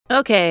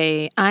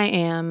Okay, I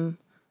am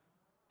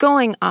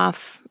going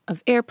off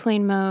of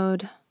airplane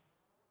mode,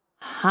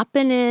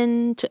 hopping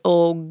into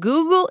old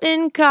Google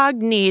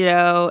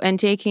Incognito and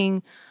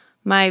taking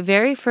my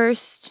very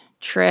first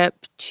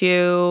trip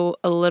to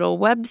a little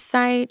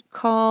website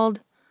called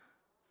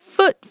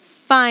Foot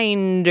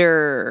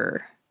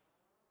Finder.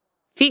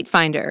 Feet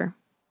Finder.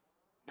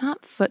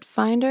 Not Foot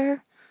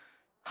Finder.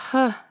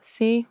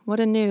 See, what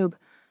a noob.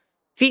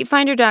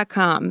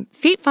 Feetfinder.com.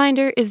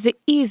 Feetfinder is the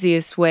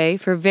easiest way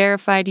for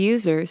verified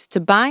users to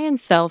buy and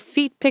sell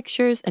feet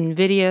pictures and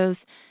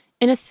videos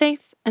in a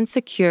safe and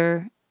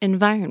secure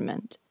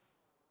environment.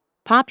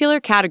 Popular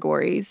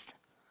categories: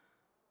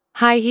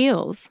 high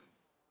heels,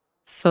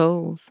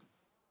 soles,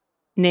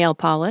 nail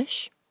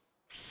polish,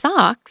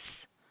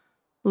 socks,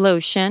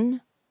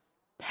 lotion,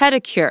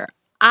 pedicure.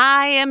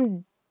 I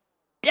am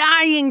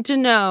dying to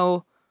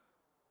know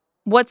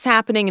what's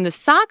happening in the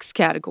socks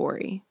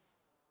category.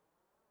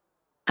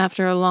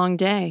 After a long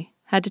day,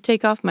 had to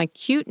take off my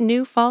cute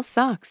new fall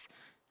socks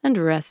and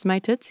rest my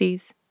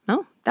tootsies.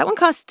 Oh, that one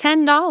costs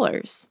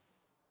 $10.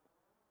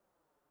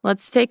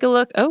 Let's take a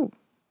look. Oh,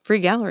 free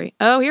gallery.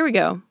 Oh, here we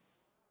go.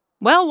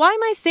 Well, why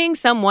am I seeing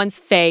someone's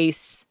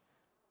face?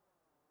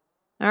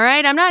 All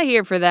right, I'm not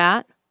here for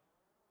that.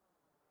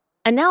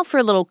 And now for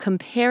a little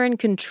compare and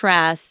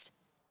contrast,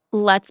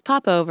 let's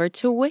pop over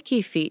to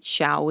WikiFeet,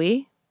 shall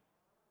we?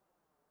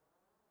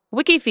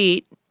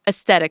 WikiFeet,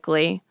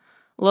 aesthetically,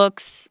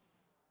 looks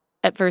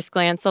at first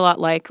glance a lot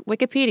like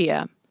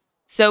Wikipedia.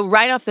 So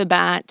right off the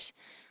bat,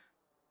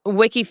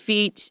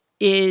 WikiFeet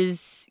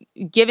is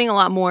giving a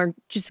lot more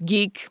just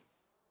geek.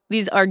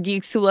 These are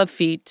geeks who love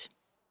feet.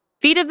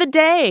 Feet of the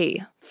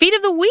day. Feet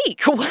of the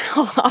week.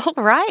 Well,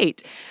 all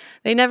right.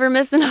 They never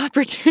miss an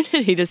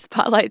opportunity to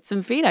spotlight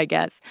some feet, I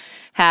guess.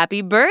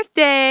 Happy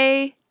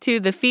birthday to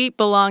the feet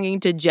belonging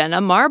to Jenna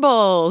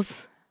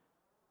Marbles,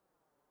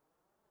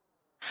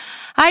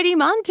 Heidi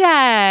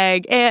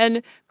Montag,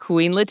 and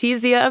Queen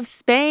Letizia of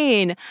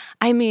Spain.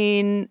 I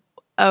mean,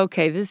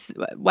 okay,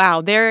 wow,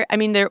 I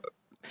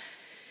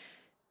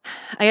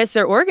guess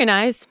they're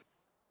organized.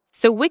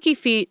 So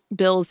WikiFeet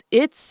bills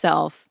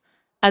itself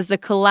as the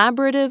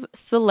collaborative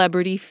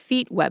celebrity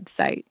feet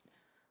website.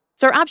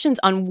 So our options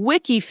on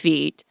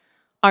WikiFeet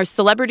are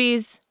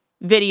celebrities,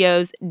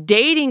 videos,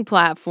 dating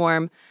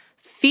platform,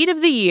 feet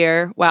of the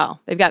year.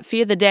 Wow, they've got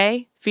feet of the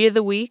day, feet of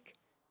the week,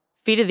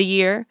 feet of the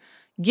year,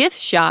 gift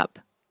shop,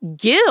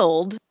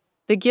 guild.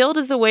 The guild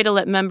is a way to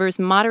let members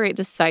moderate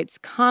the site's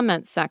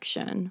comment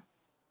section.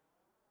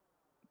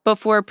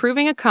 Before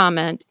approving a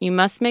comment, you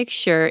must make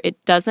sure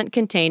it doesn't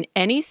contain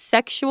any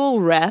sexual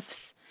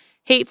refs,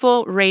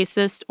 hateful,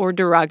 racist, or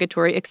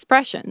derogatory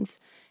expressions.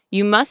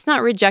 You must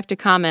not reject a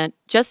comment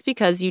just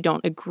because you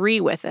don't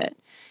agree with it.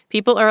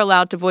 People are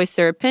allowed to voice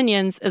their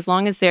opinions as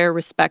long as they're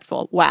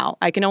respectful. Wow,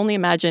 I can only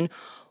imagine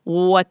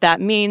what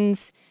that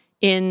means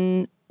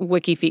in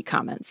WikiFeet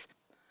comments.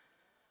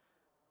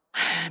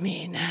 I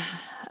mean,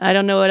 I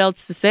don't know what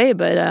else to say,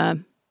 but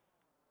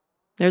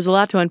there's a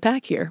lot to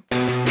unpack here.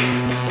 I've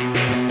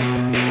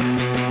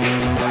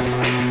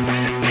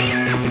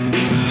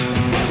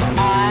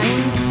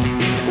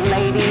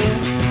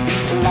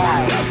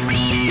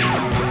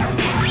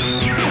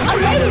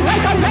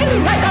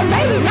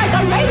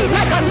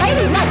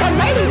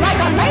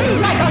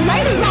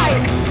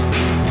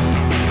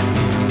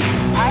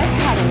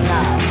had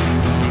enough.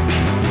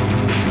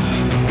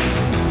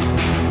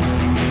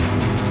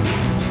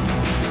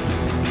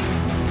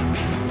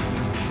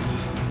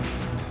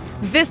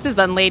 This is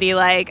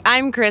Unladylike.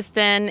 I'm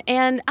Kristen,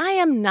 and I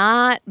am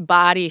not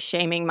body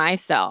shaming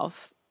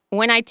myself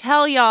when I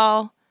tell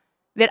y'all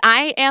that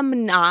I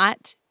am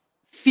not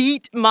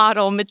feet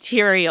model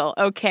material,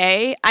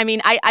 okay? I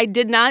mean, I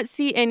did not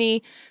see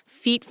any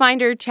Feet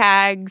Finder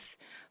tags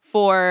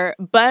for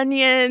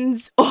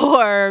bunions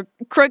or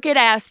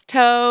crooked-ass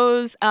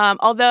toes,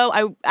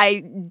 although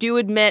I do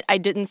admit I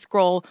didn't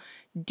scroll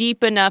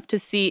deep enough to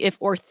see if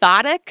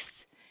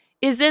orthotics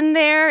is in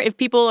there, if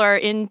people are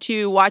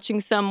into watching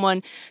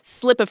someone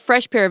slip a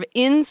fresh pair of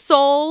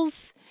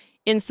insoles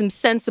in some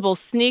sensible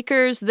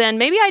sneakers, then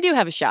maybe I do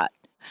have a shot.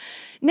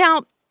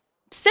 Now,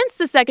 since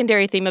the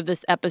secondary theme of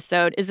this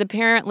episode is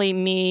apparently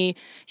me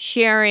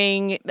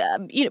sharing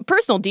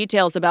personal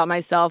details about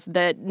myself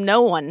that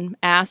no one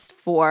asked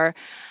for,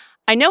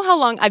 I know how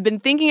long I've been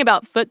thinking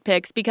about foot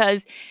pics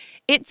because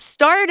it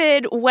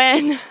started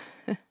when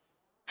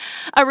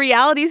a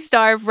reality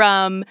star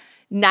from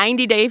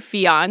 90 Day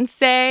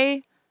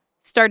Fiancé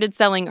started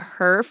selling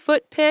her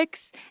foot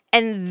pics,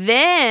 and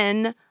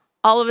then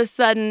all of a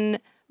sudden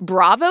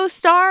Bravo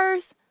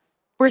stars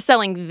were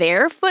selling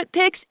their foot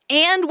pics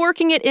and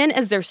working it in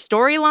as their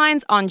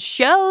storylines on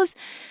shows.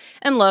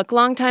 And look,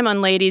 longtime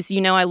unladies,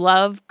 you know I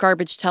love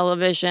garbage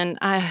television.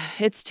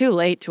 It's too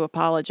late to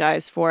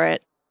apologize for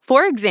it.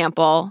 For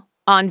example,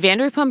 on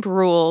Vanderpump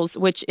Rules,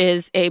 which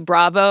is a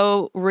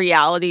Bravo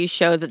reality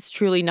show that's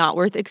truly not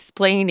worth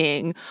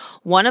explaining,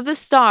 one of the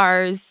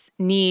stars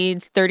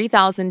needs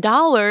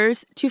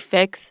 $30,000 to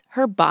fix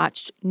her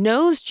botched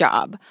nose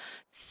job.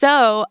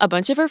 So a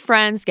bunch of her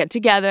friends get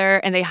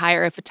together and they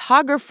hire a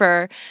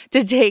photographer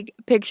to take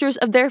pictures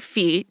of their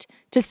feet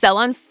to sell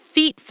on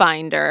Feet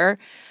Finder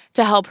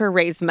to help her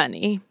raise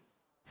money.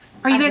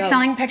 Are you guys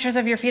selling pictures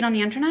of your feet on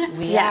the internet?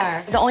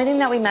 Yes. The only thing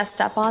that we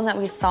messed up on that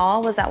we saw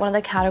was that one of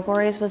the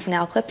categories was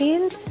nail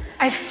clippings.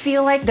 I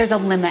feel like there's a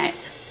limit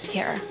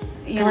here.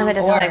 The limit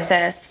does not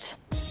exist.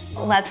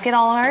 Let's get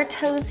all our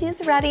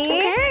toesies ready.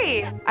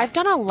 Okay. I've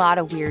done a lot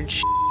of weird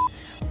shit.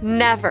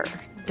 Never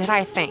did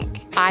I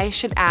think I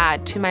should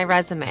add to my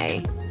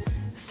resume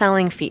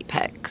selling feet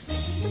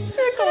pics.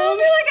 I don't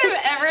feel like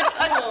I've ever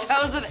touched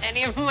toes with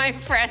any of my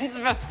friends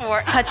before.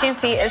 Touching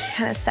feet is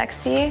kind of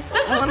sexy.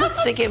 I want to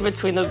stick it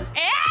between the...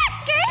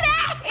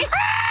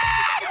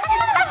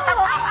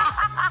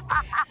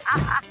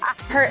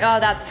 Oh,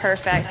 that's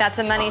perfect. That's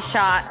a money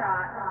shot.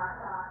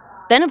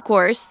 Then, of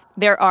course,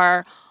 there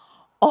are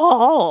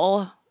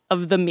all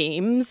of the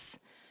memes.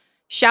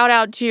 Shout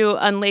out to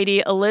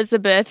Unlady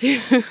Elizabeth,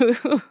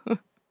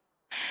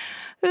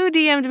 who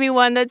DM'd me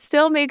one that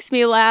still makes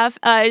me laugh.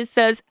 It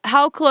says,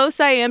 how close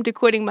I am to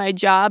quitting my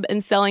job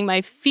and selling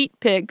my feet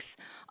pics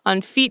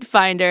on Feet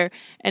Finder.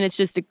 And it's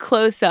just a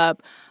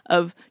close-up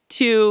of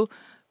two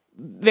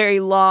very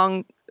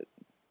long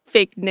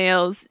fake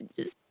nails,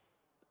 just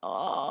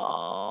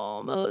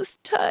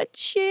almost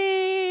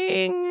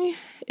touching.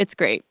 It's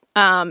great.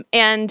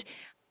 And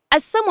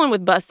as someone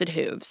with busted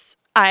hooves,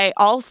 I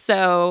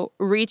also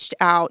reached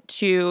out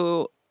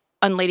to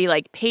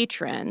unladylike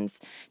patrons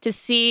to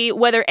see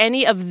whether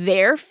any of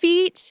their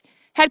feet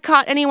had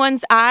caught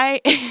anyone's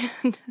eye.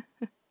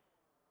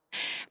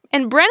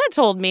 And Brenna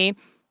told me,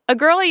 a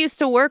girl I used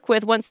to work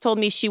with once told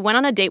me she went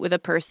on a date with a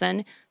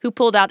person who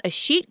pulled out a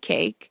sheet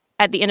cake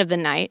at the end of the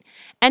night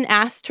and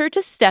asked her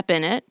to step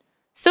in it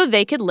so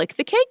they could lick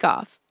the cake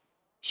off.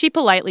 She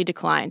politely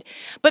declined.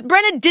 But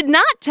Brenna did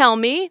not tell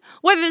me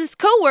whether this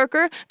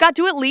coworker got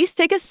to at least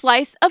take a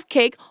slice of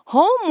cake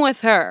home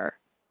with her.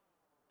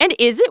 And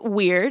is it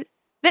weird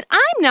that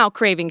I'm now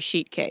craving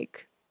sheet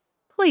cake?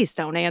 Please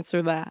don't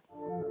answer that.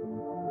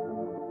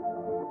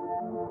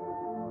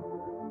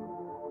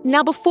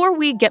 Now, before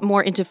we get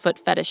more into foot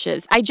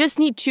fetishes, I just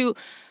need to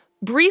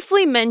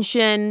briefly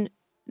mention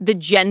the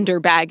gender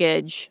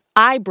baggage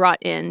I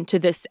brought into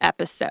this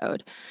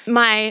episode.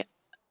 My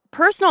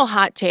personal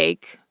hot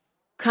take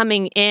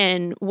coming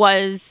in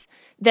was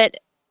that,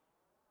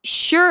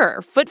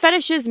 sure, foot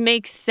fetishes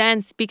make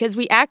sense because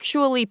we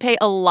actually pay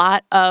a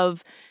lot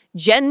of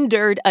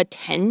gendered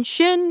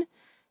attention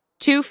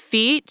to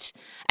feet.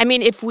 I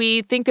mean, if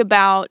we think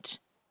about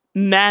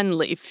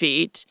manly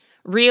feet,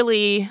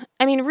 really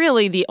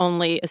the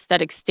only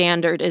aesthetic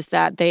standard is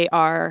that they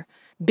are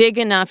big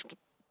enough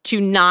to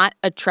not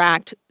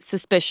attract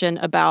suspicion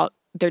about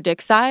their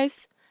dick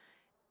size.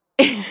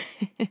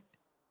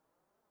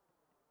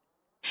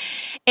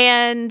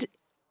 And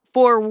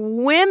for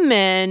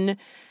women,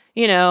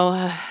 you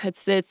know,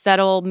 it's that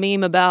old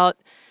meme about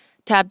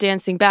tap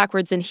dancing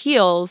backwards in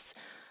heels.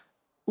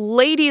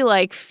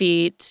 Ladylike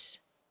feet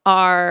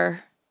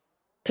are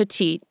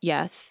petite,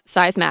 yes,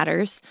 size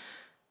matters.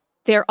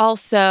 They're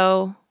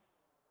also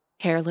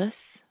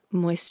hairless,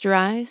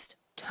 moisturized,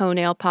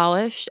 toenail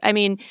polished. I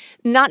mean,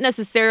 not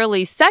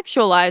necessarily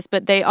sexualized,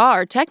 but they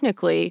are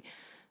technically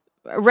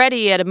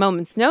ready at a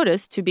moment's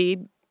notice to be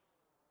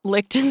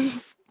licked and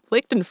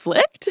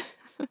flicked.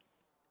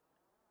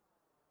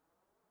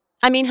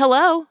 I mean,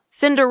 hello,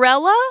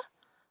 Cinderella?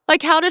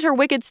 Like, how did her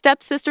wicked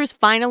stepsisters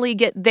finally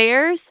get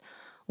theirs?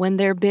 When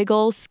their big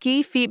old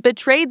ski feet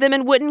betrayed them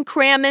and wouldn't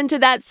cram into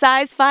that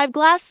size 5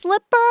 glass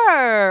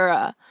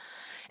slipper.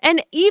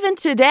 And even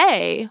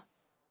today,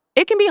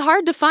 it can be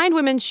hard to find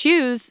women's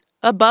shoes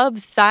above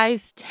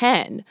size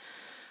 10.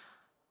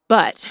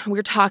 But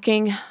we're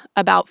talking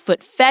about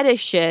foot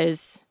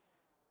fetishes.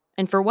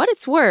 And for what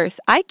it's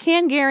worth, I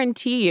can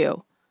guarantee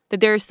you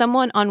that there is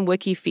someone on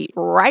WikiFeet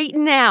right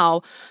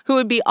now who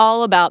would be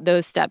all about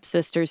those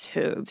stepsisters'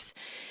 hooves.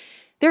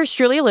 There's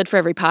surely a lid for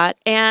every pot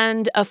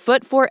and a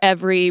foot for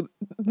every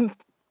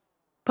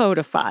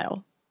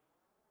podophile.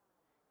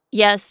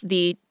 Yes,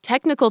 the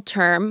technical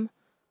term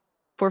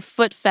for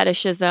foot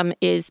fetishism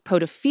is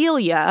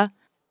podophilia,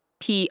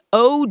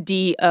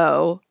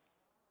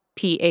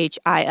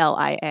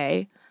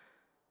 Podophilia,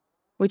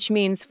 which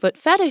means foot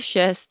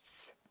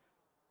fetishists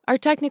are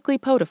technically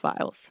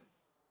podophiles.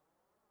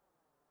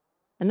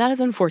 And that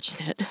is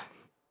unfortunate.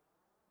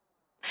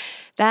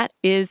 That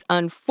is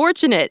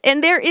unfortunate.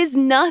 And there is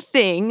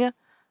nothing,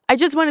 I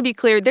just want to be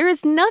clear, there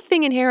is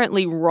nothing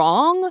inherently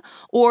wrong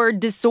or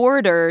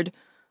disordered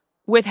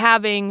with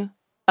having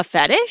a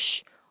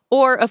fetish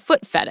or a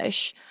foot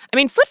fetish. I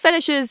mean, foot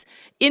fetishes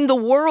in the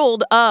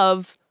world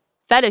of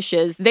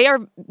fetishes, they're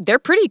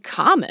pretty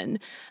common.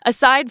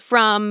 Aside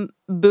from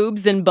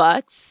boobs and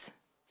butts,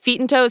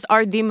 feet and toes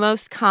are the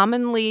most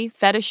commonly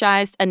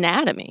fetishized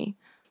anatomy.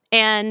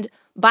 And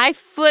by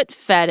foot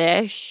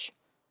fetish,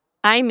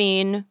 I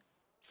mean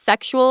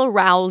sexual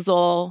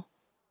arousal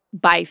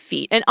by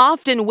feet. And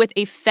often with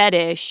a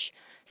fetish,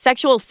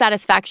 sexual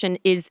satisfaction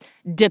is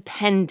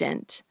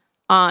dependent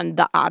on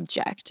the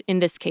object, in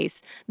this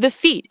case, the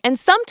feet. And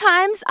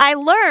sometimes I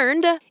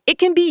learned it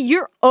can be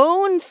your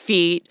own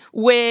feet,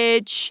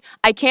 which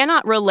I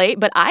cannot relate,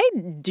 but I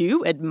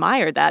do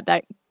admire that.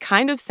 That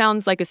kind of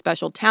sounds like a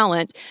special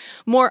talent.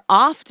 More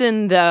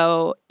often,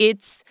 though,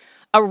 it's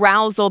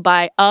arousal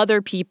by other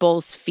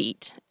people's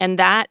feet. And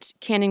that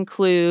can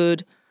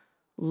include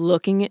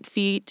looking at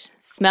feet,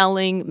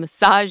 smelling,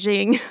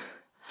 massaging,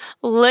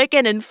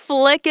 licking and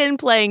flicking,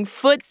 playing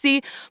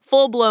footsie,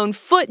 full-blown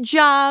foot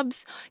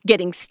jobs,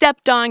 getting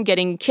stepped on,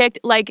 getting kicked.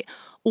 Like,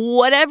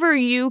 whatever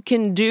you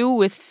can do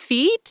with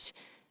feet,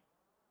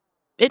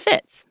 it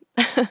fits.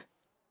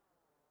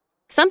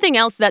 Something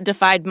else that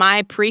defied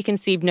my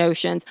preconceived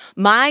notions,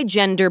 my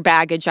gender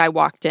baggage I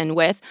walked in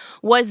with,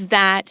 was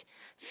that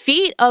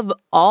feet of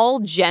all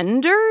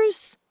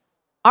genders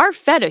are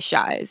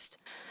fetishized.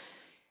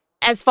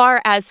 As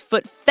far as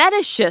foot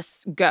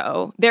fetishists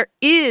go, there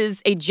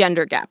is a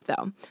gender gap,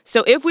 though.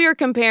 So if we are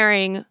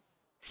comparing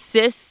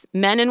cis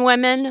men and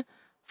women,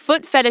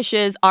 foot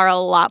fetishes are a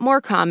lot more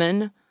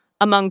common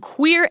among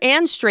queer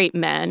and straight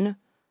men,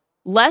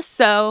 less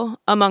so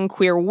among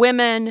queer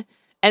women,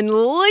 and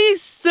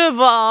least of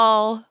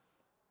all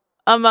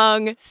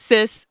among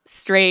cis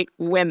straight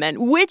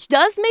women, which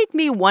does make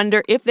me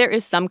wonder if there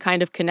is some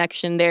kind of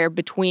connection there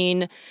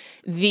between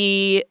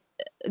the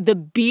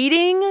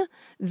beating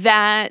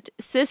that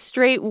cis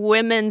straight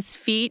women's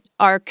feet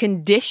are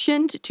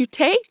conditioned to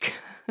take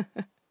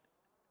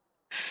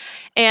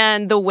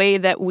and the way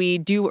that we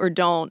do or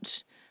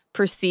don't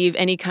perceive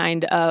any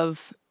kind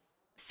of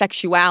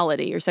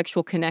sexuality or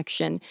sexual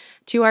connection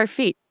to our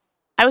feet.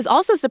 I was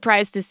also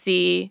surprised to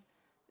see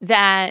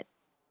that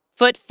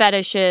foot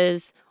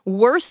fetishes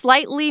were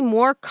slightly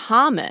more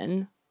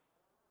common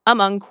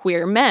among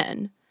queer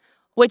men,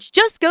 which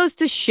just goes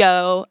to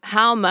show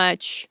how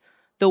much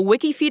the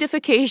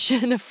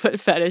wiki-feetification of foot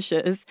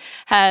fetishes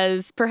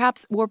has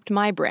perhaps warped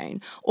my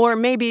brain. Or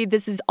maybe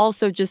this is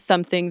also just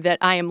something that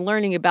I am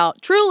learning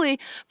about truly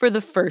for the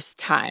first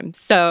time.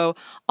 So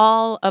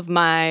all of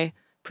my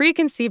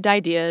preconceived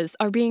ideas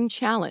are being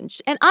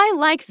challenged. And I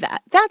like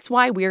that. That's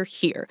why we're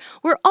here.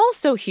 We're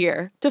also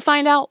here to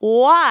find out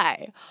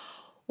why.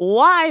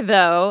 Why,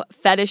 though,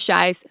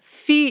 fetishize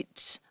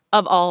feet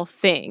of all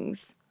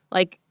things?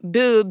 Like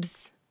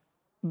boobs,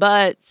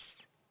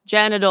 butts,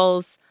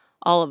 genitals.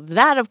 All of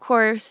that, of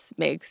course,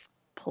 makes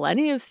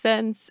plenty of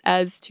sense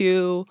as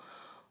to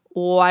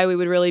why we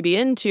would really be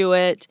into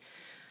it.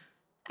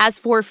 As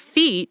for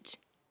feet,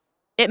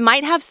 it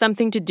might have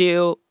something to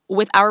do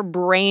with our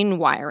brain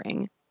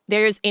wiring.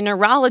 There's a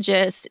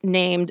neurologist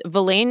named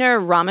Valena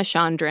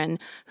Ramachandran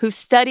who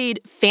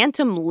studied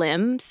phantom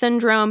limb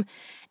syndrome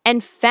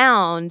and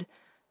found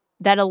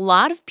that a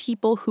lot of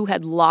people who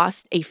had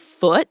lost a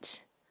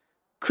foot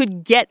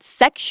could get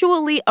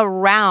sexually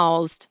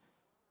aroused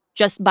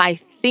just by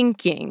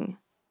thinking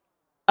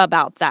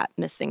about that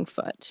missing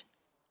foot.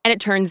 And it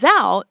turns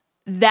out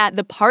that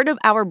the part of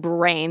our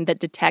brain that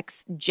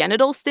detects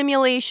genital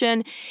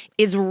stimulation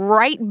is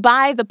right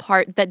by the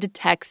part that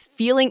detects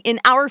feeling in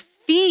our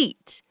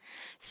feet.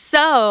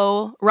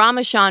 So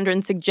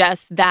Ramachandran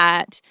suggests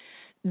that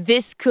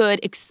this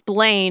could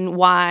explain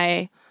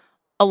why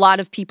a lot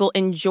of people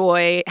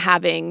enjoy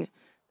having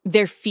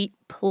their feet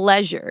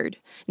pleasured.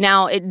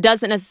 Now, it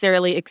doesn't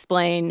necessarily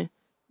explain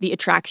the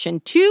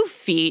attraction to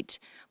feet.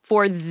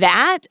 For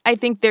that, I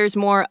think there's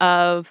more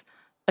of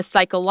a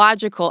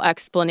psychological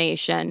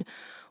explanation,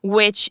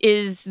 which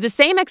is the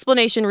same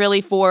explanation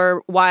really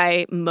for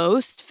why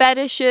most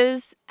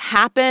fetishes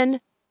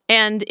happen.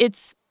 And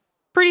it's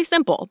pretty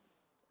simple.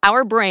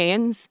 Our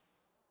brains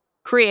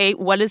create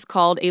what is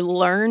called a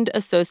learned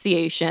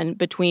association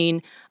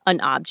between an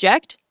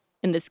object,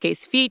 in this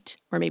case feet,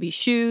 or maybe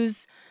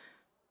shoes,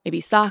 maybe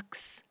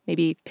socks,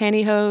 maybe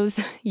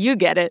pantyhose, you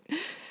get it.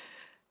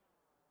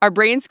 Our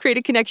brains create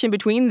a connection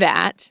between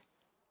that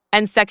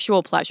and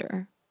sexual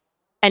pleasure.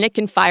 And it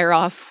can fire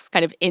off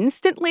kind of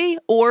instantly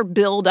or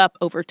build up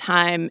over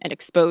time and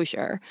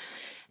exposure.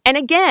 And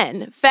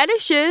again,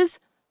 fetishes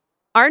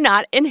are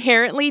not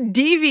inherently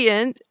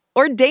deviant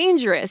or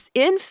dangerous.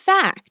 In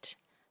fact,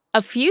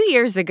 a few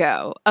years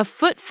ago, a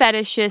foot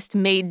fetishist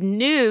made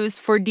news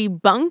for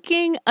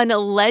debunking an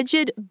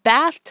alleged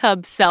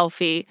bathtub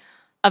selfie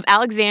of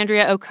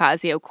Alexandria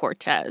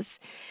Ocasio-Cortez.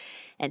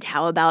 And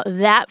how about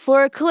that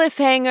for a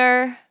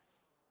cliffhanger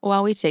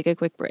while we take a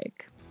quick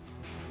break?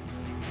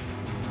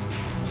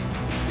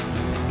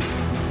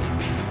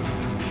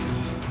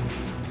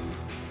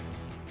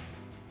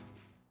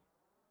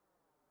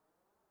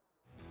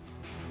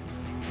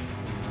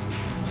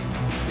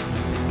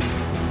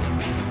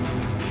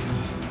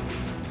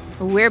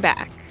 We're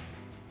back.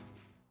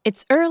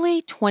 It's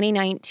early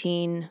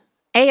 2019.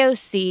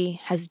 AOC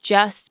has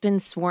just been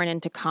sworn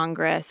into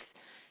Congress,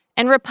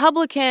 and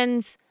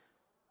Republicans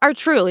are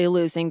truly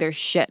losing their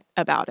shit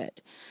about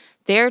it.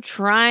 They're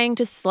trying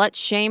to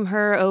slut-shame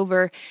her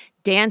over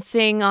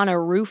dancing on a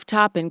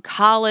rooftop in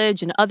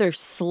college and other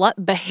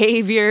slut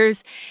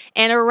behaviors.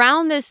 And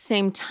around this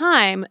same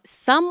time,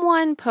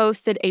 someone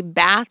posted a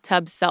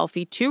bathtub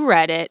selfie to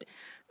Reddit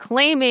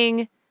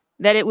claiming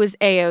that it was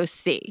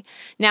AOC.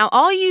 Now,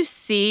 all you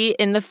see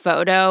in the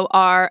photo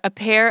are a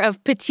pair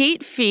of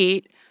petite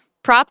feet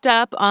propped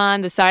up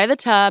on the side of the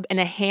tub and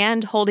a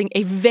hand holding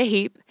a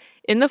vape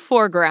in the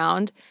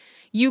foreground.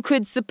 You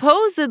could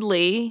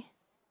supposedly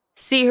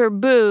see her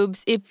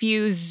boobs if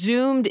you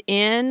zoomed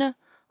in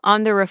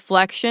on the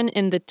reflection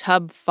in the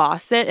tub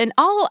faucet. And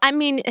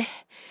that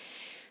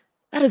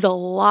is a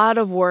lot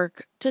of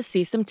work to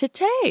see some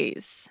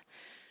titties.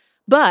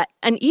 But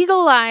an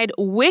eagle-eyed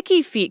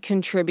WikiFeet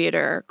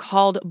contributor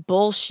called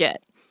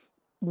bullshit.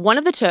 One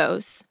of the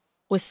toes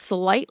was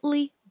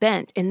slightly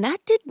bent, and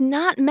that did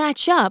not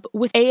match up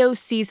with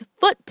AOC's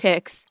foot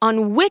pics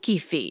on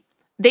WikiFeet.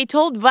 They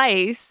told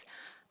Vice,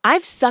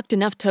 "I've sucked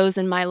enough toes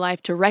in my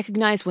life to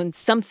recognize when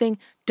something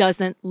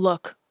doesn't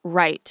look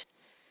right.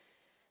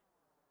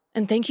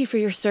 And thank you for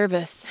your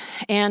service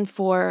and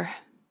for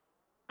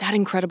that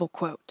incredible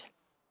quote."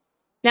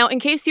 Now, in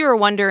case you were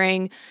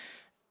wondering,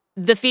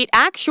 the feet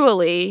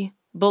actually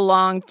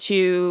belong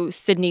to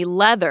Sydney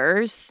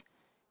Leathers,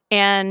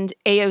 and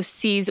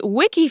AOC's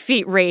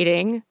WikiFeet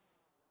rating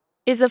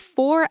is a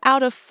 4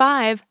 out of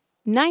 5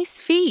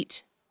 nice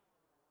feet.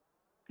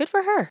 Good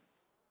for her.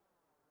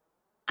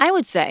 I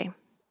would say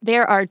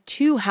there are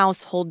two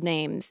household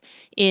names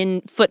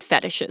in foot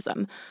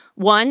fetishism.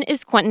 One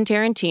is Quentin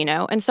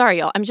Tarantino, and sorry,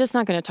 y'all, I'm just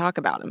not going to talk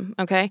about him,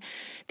 okay?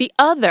 The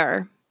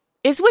other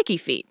is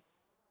WikiFeet.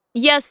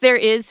 Yes, there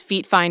is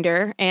Feet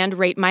Finder and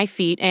Rate My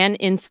Feet and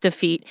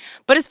InstaFeet,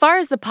 but as far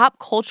as the pop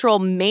cultural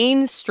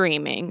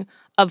mainstreaming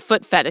of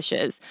foot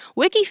fetishes,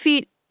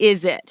 WikiFeet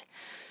is it.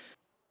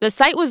 The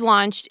site was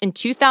launched in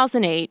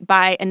 2008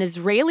 by an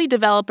Israeli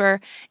developer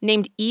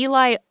named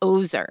Eli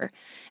Ozer.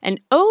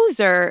 And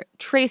Ozer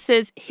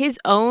traces his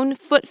own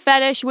foot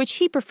fetish, which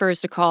he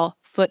prefers to call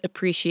foot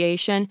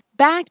appreciation,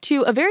 back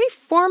to a very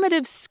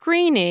formative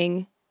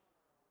screening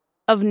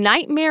of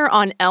Nightmare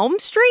on Elm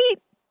Street.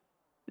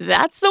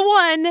 That's the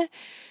one.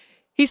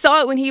 He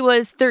saw it when he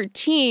was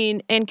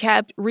 13 and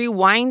kept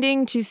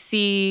rewinding to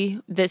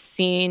see this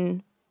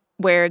scene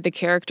where the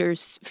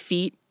character's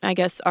feet, I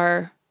guess,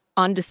 are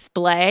on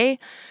display.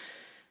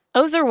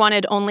 Ozer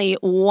wanted only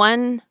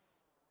one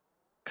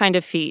kind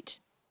of feet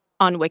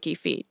on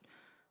WikiFeet,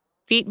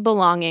 feet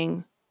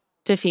belonging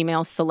to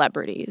female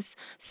celebrities.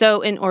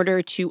 So in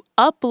order to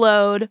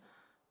upload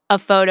a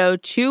photo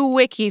to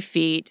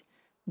WikiFeet,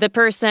 the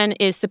person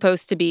is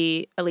supposed to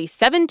be at least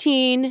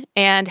 17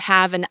 and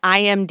have an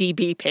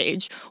IMDb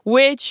page,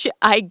 which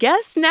I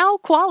guess now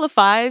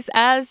qualifies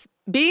as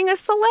being a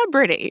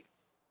celebrity.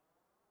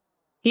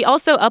 He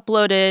also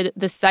uploaded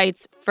the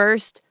site's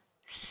first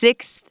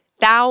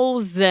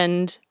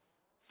 6,000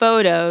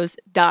 photos, ...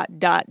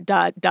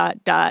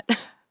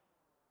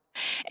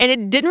 And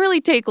it didn't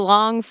really take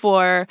long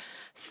for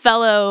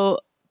fellow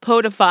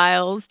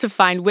podophiles to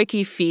find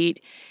WikiFeet,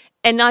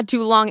 and not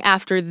too long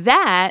after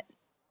that,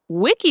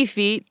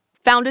 WikiFeet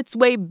found its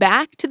way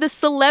back to the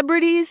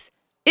celebrities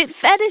it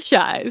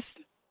fetishized.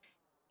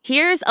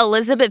 Here's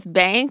Elizabeth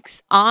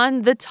Banks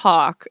on The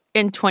Talk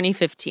in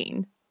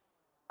 2015.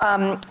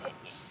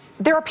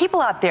 There are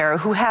people out there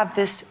who have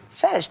this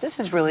fetish. This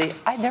is really,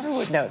 I never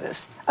would know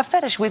this. A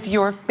fetish with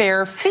your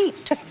bare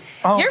feet.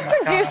 Oh, your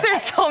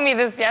producers told me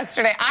this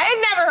yesterday. I had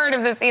never heard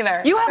of this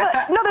either. You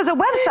have there's a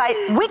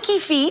website,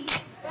 WikiFeet,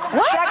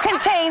 that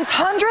contains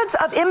hundreds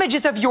of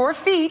images of your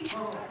feet.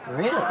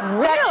 Really?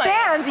 That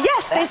fans,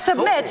 yes, they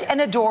submit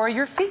and adore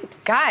your feet.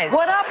 Guys.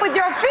 What up with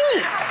your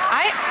feet?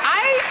 I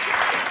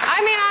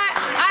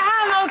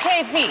have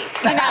okay feet.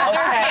 You know,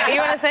 they're cute.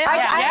 You want to say that?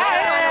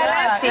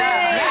 Let's see.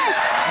 Yes.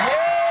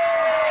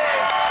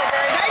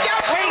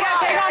 Well, you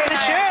got to take off the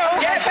shoe.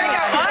 Yeah, take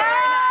off.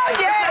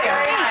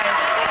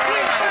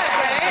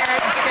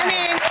 I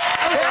mean,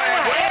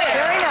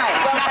 Very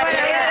nice.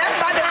 that's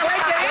about to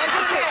break the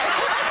internet.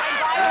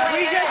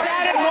 We just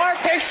added more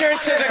pictures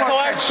to the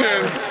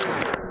collection.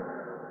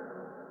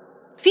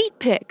 Feet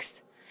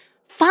pics.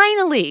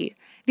 Finally,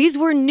 these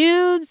were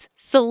nudes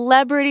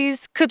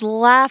celebrities could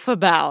laugh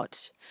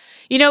about.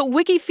 You know,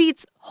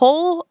 WikiFeet's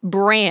whole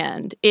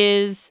brand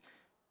is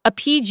a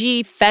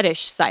PG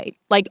fetish site.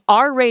 Like,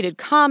 R-rated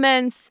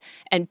comments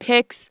and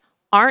pics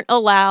aren't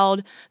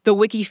allowed. The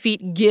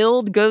WikiFeet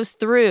guild goes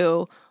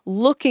through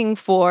looking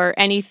for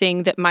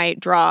anything that might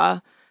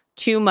draw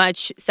too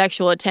much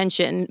sexual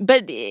attention.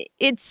 But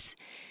it's,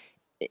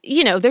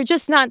 you know, they're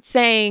just not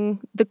saying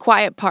the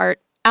quiet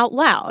part out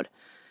loud.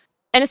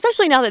 And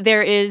especially now that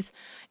there is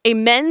a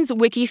men's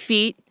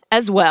WikiFeet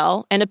as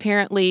well, and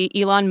apparently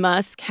Elon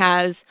Musk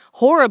has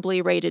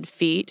horribly rated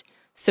feet,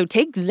 so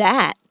take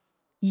that,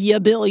 ya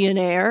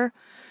billionaire.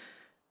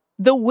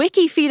 The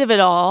WikiFeet of it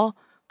all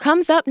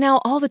comes up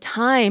now all the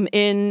time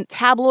in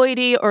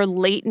tabloidy or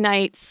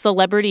late-night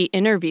celebrity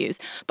interviews.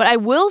 But I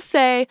will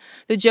say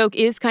the joke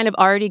is kind of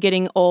already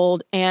getting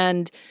old,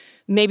 and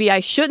maybe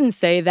I shouldn't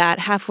say that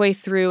halfway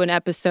through an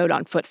episode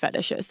on foot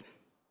fetishes.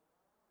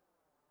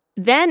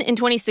 Then in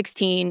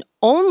 2016,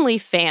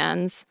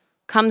 OnlyFans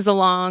comes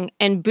along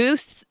and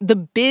boosts the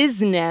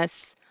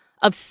business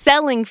of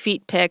selling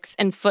feet pics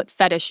and foot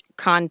fetish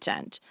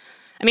content.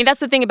 I mean,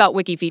 that's the thing about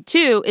WikiFeet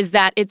too, is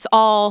that it's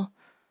all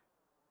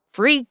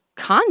free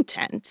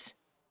content.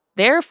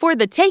 There for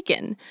the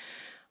taken.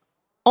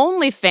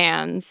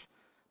 OnlyFans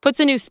puts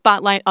a new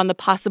spotlight on the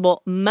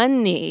possible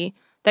money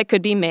that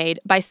could be made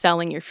by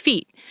selling your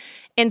feet.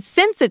 And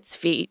since it's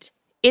feet,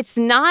 it's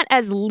not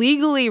as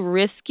legally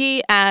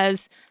risky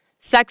as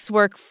sex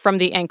work from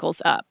the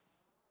ankles up,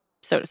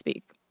 so to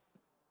speak.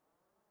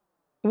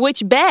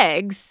 Which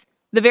begs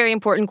the very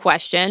important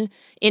question,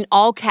 in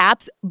all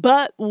caps,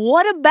 but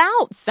what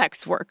about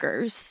sex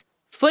workers?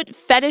 Foot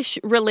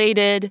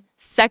fetish-related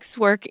sex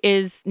work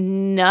is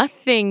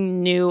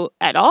nothing new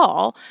at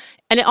all,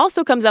 and it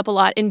also comes up a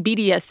lot in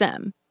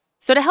BDSM.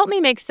 So to help me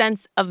make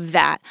sense of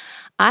that,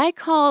 I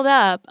called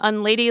up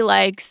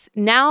Unladylike's,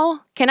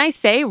 now, can I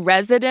say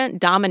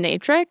resident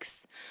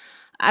dominatrix?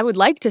 I would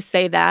like to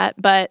say that,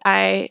 but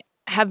I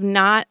have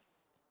not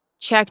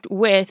checked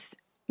with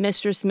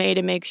Mistress May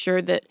to make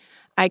sure that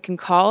I can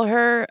call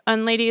her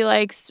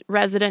Unladylike's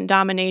resident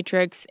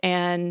dominatrix,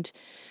 and,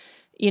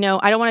 you know,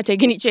 I don't want to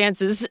take any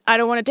chances. I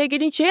don't want to take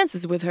any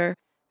chances with her.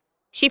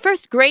 She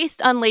first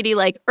graced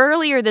Unladylike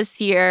earlier this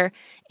year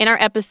in our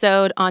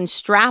episode on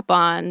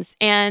strap-ons,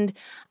 and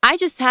I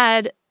just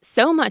had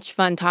so much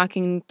fun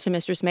talking to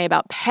Mistress May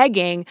about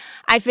pegging.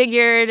 I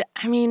figured,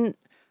 I mean,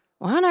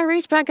 why don't I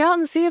reach back out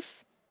and see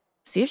if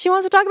she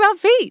wants to talk about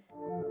feet?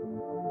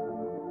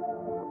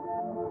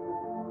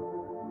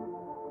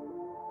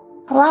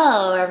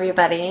 Hello,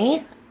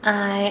 everybody.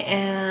 I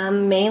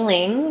am Mei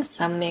Ling.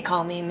 Some may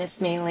call me Miss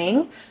Mei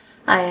Ling.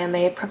 I am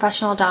a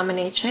professional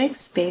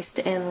dominatrix based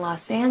in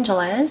Los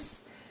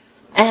Angeles,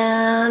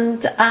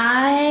 and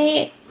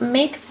I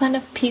make fun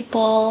of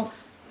people,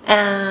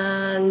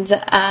 and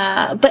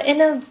but in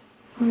a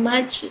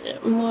much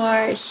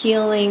more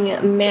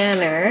healing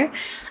manner,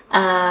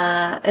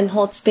 and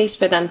hold space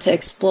for them to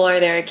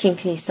explore their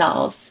kinky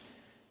selves.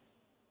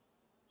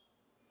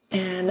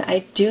 And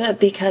I do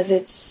it because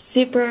it's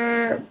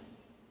super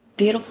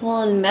beautiful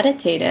and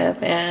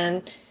meditative,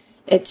 and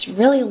it's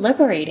really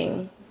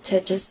liberating to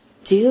just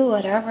do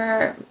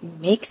whatever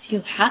makes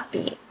you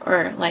happy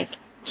or like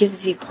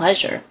gives you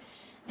pleasure.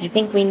 I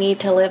think we need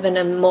to live in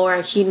a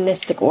more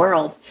hedonistic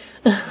world.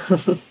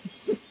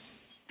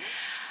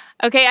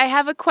 Okay, I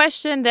have a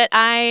question that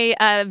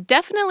I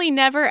definitely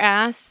never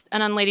asked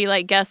an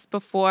Unladylike guest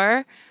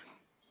before.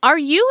 Are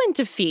you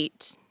into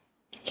feet?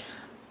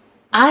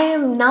 I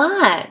am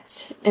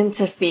not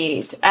into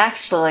feet,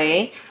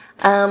 actually.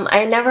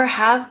 I never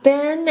have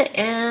been,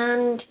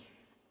 and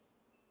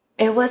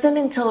it wasn't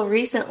until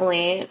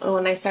recently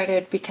when I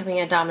started becoming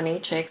a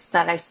dominatrix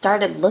that I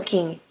started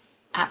looking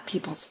at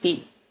people's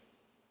feet.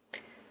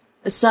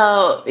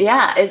 So,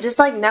 yeah, it just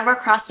like never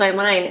crossed my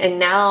mind, and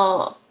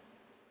now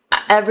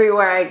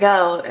everywhere I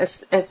go,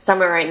 it's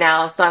summer right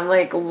now, so I'm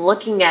like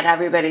looking at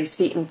everybody's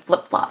feet in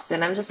flip-flops,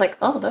 and I'm just like,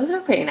 oh, those are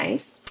pretty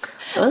nice.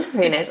 Those are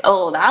pretty nice.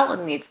 Oh, that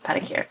one needs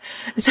pedicure.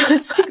 So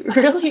it's like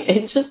really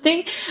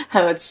interesting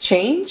how it's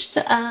changed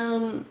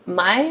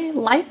my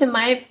life and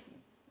my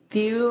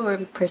view or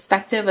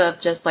perspective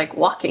of just like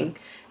walking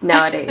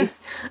nowadays.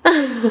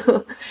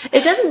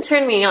 It doesn't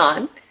turn me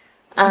on,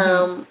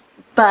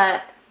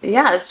 but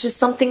yeah, it's just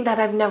something that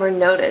I've never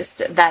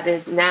noticed that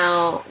is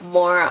now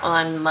more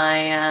on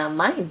my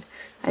mind,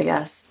 I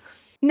guess.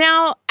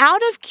 Now,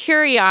 out of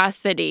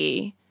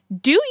curiosity,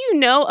 do you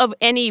know of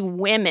any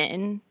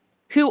women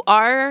who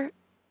are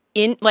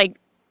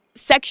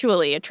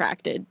sexually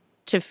attracted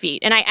to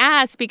feet? And I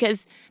ask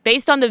because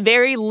based on the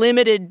very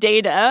limited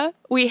data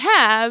we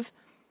have,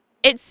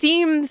 it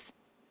seems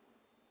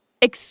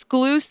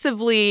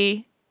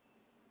exclusively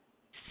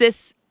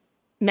cis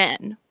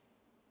men.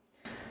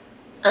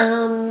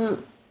 I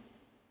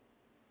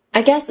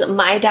guess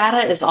my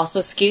data is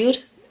also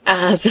skewed,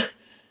 as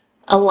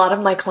a lot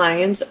of my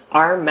clients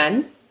are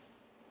men.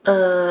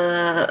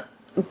 But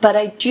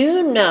I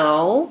do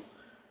know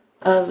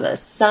of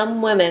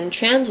some women,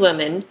 trans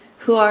women,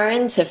 who are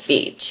into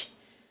feet.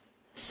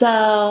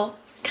 So,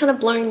 kind of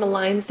blurring the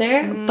lines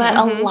there. Mm-hmm. But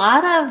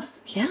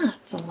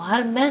it's a lot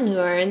of men who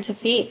are into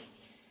feet.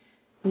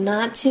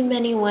 Not too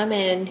many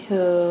women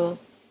who,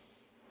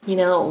 you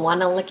know,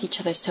 want to lick each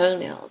other's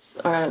toenails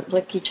or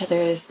lick each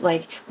other's,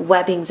 like,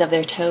 webbings of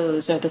their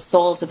toes or the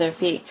soles of their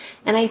feet.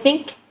 And I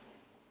think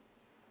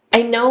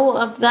I know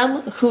of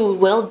them who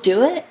will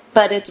do it,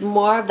 but it's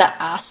more of the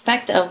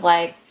aspect of,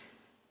 like,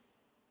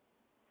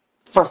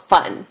 for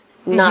fun.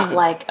 Not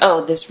like,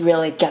 oh, this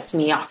really gets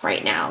me off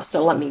right now,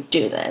 so let me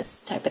do this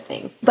type of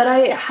thing. But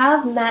I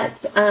have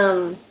met,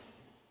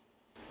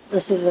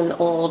 this is an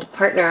old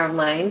partner of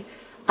mine,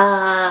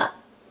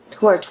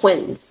 who are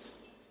twins.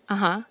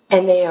 Uh-huh.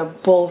 And they are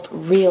both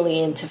really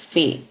into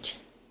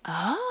feet.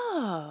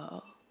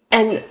 Oh.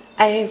 And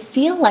I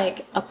feel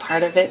like a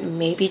part of it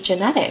may be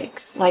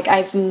genetics. Like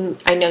I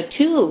know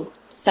two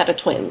set of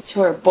twins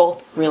who are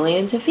both really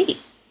into feet.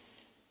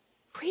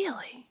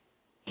 Really?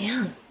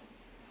 Yeah.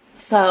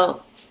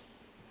 So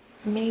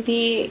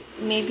maybe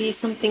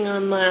something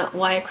on the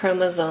Y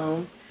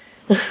chromosome.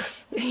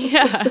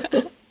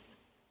 Yeah.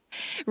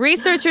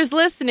 Researchers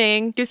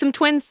listening, do some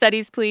twin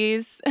studies,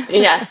 please.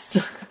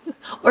 Yes.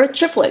 Or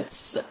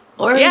triplets.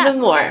 Or even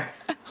more.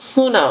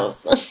 Who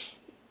knows?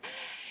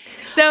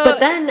 So, But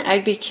then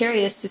I'd be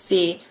curious to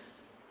see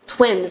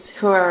twins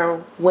who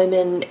are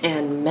women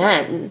and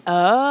men.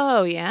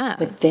 oh, yeah.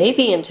 Would they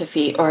be into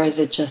feet, or is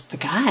it just the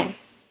guy?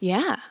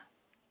 Yeah.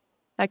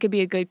 That could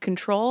be a good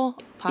control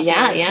Yeah,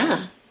 population.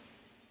 yeah.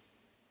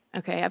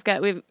 Okay,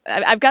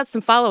 I've got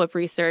some follow-up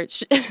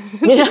research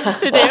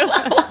to do.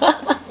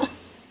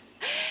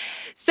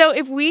 So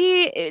if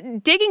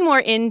digging more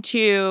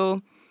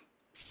into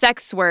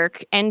sex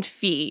work and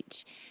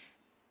feet,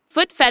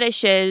 foot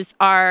fetishes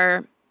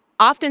are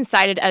often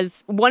cited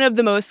as one of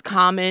the most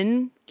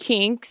common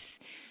kinks.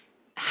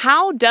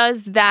 How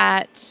does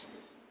that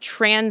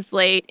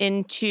translate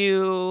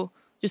into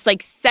just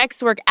like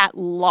sex work at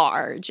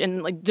large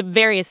and like the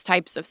various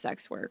types of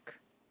sex work?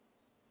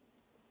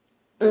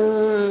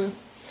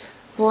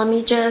 Let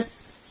me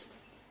just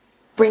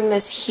bring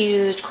this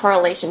huge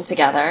correlation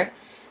together.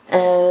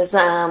 Is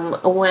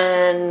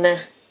when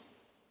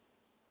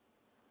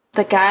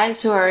the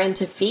guys who are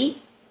into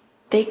feet,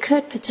 they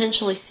could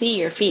potentially see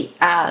your feet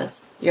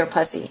as your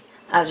pussy,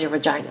 as your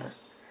vagina.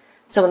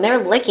 So when they're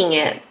licking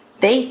it,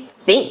 they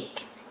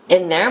think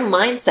in their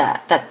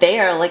mindset that they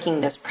are licking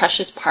this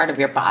precious part of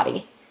your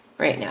body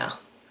right now.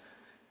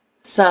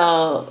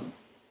 So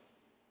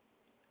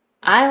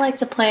I like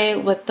to play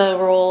with the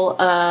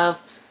rule of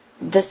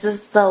this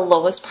is the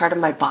lowest part of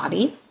my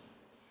body,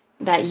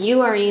 that you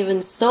are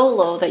even so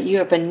low that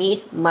you are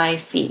beneath my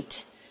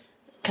feet,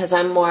 because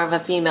I'm more of a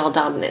female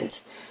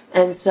dominant.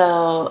 And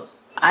so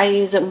I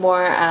use it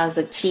more as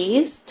a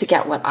tease to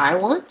get what I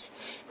want,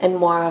 and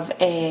more of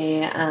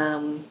a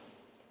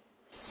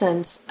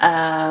sense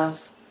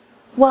of,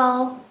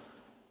 well,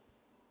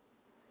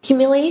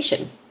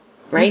 humiliation,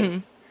 right? Mm-hmm.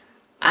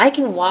 I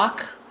can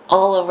walk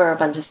all over a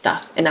bunch of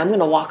stuff, and I'm going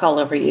to walk all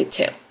over you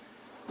too.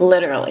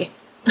 Literally.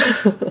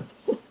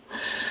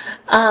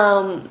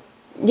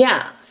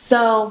 Yeah,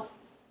 so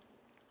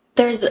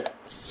there's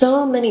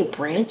so many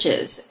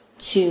branches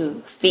to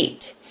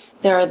feet.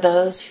 There are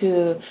those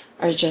who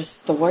are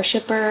just the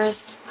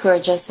worshipers, who are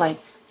just like,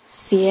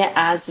 see it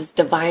as this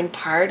divine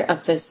part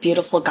of this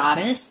beautiful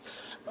goddess.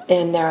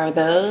 And there are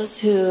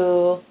those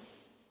who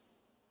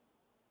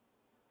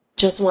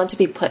just want to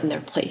be put in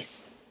their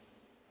place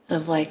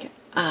of like,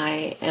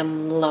 I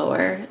am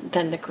lower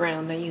than the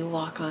ground that you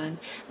walk on.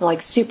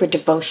 Like super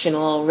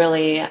devotional,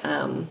 really,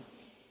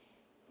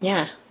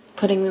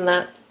 putting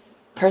that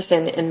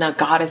person in a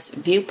goddess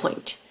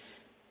viewpoint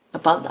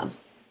above them.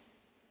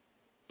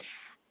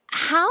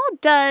 How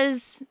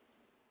does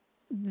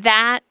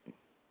that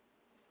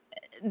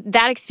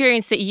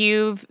experience that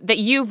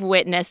you've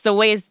witnessed, the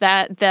ways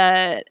that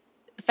the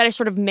fetish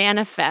sort of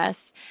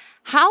manifests,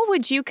 how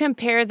would you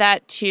compare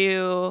that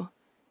to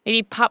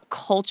maybe pop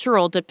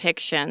cultural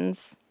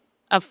depictions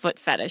of foot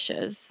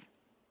fetishes?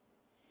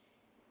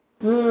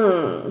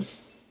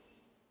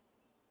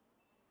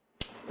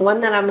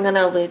 One that I'm going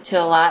to allude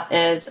to a lot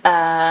is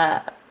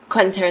Quentin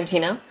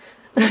Tarantino.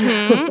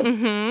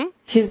 Mm-hmm.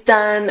 He's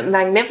done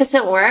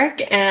magnificent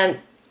work and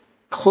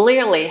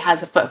clearly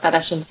has a foot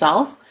fetish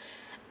himself,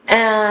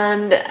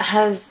 and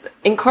has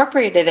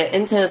incorporated it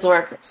into his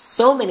work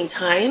so many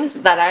times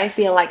that I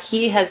feel like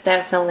he has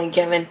definitely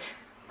given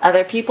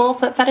other people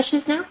foot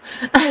fetishes now.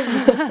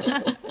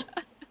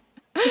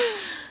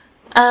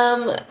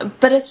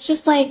 But it's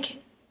just like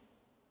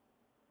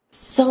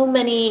so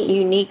many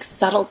unique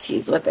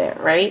subtleties with it,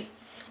 right?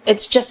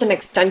 It's just an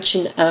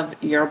extension of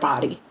your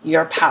body,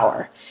 your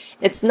power.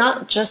 It's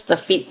not just the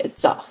feet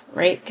itself,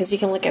 right? Because you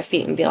can look at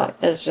feet and be like,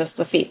 it's just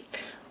the feet.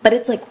 But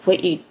it's like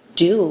what you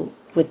do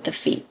with the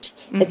feet.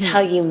 Mm-hmm. It's how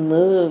you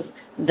move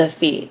the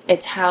feet.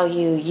 It's how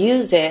you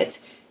use it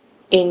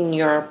in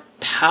your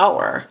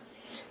power.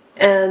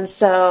 And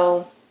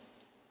so,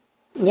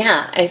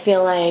 yeah, I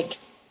feel like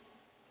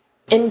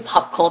in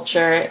pop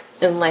culture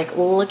and like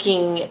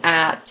looking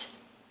at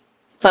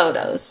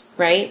photos,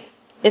 right?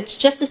 It's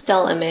just a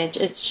still image.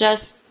 It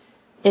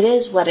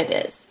is what it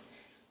is.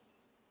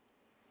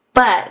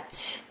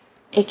 But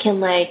it can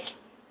like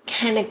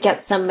kind of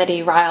get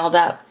somebody riled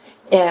up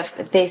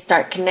if they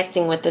start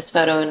connecting with this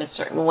photo in a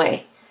certain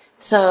way.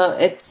 So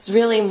it's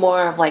really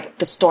more of like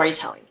the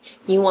storytelling.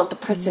 You want the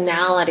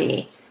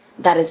personality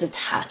that is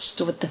attached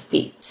with the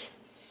feet.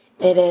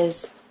 It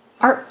is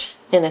art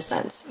in a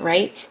sense,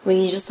 right? When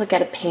you just look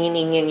at a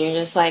painting and you're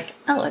just like,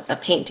 oh, it's a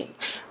painting.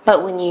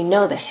 But when you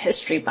know the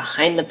history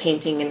behind the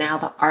painting and how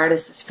the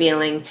artist is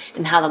feeling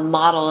and how the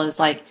model is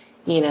like,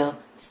 you know,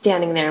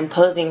 standing there and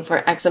posing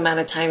for X amount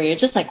of time, you're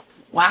just like,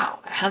 wow,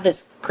 I have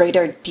this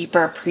greater,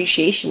 deeper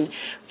appreciation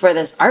for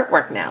this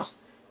artwork now.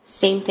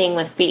 Same thing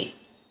with feet.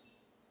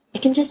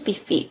 It can just be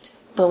feet.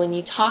 But when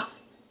you talk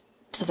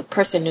to the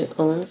person who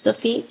owns the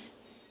feet,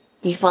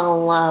 you fall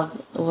in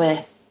love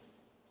with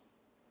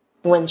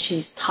when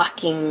she's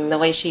talking, the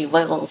way she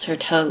wiggles her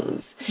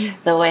toes,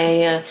 the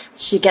way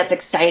she gets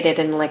excited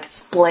and like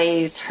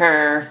splays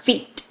her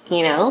feet,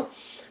 you know,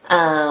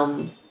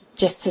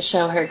 just to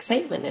show her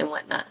excitement and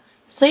whatnot.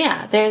 So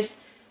yeah, there's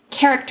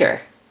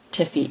character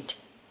to feet.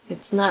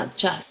 It's not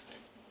just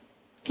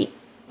feet.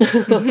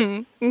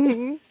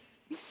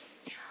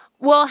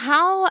 Well,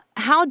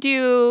 how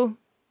do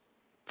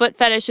foot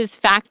fetishes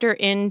factor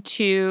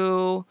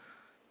into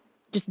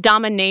just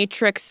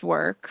dominatrix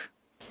work?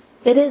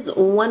 It is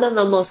one of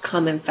the most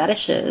common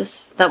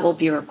fetishes that will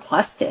be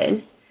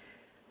requested.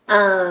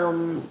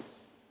 But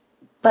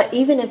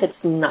even if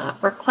it's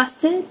not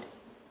requested,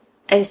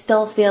 I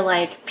still feel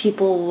like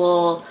people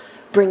will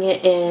bring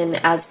it in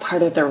as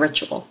part of their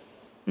ritual.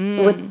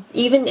 With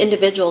even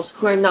individuals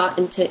who are not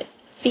into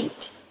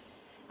feet.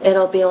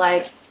 It'll be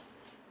like,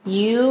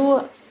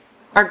 you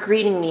are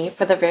greeting me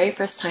for the very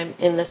first time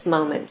in this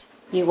moment.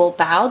 You will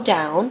bow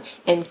down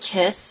and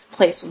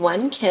place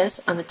one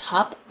kiss on the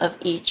top of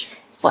each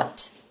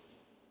foot.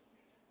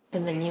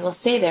 And then you will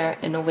stay there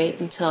and await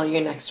until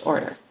your next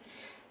order.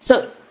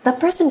 So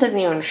that person doesn't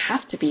even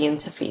have to be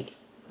into feet,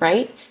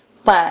 right?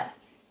 But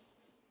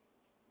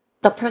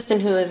the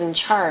person who is in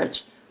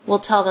charge will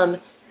tell them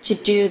to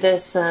do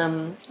this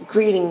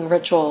greeting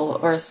ritual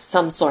or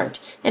some sort.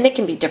 And it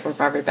can be different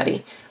for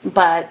everybody.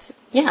 But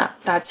yeah,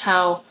 that's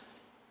how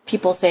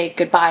people say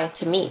goodbye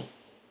to me,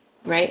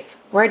 right?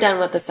 We're done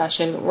with the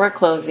session. We're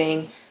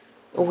closing.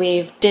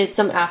 We've did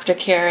some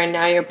aftercare and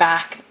now you're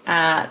back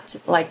at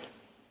like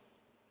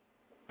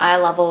eye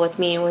level with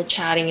me and we're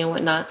chatting and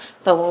whatnot.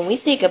 But when we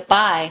say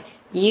goodbye,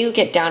 you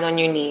get down on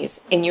your knees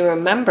and you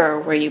remember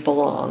where you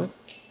belong.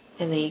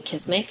 And then you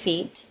kiss my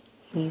feet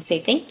and you say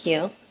thank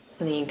you.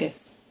 And then you go,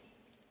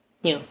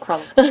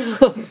 crawl.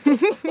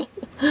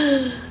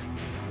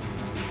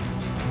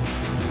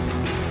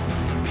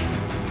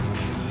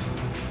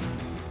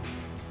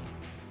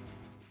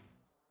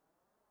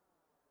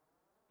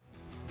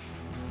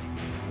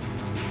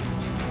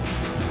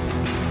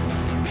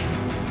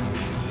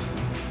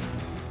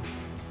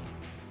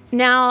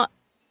 Now,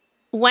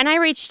 when I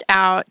reached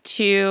out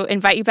to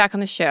invite you back on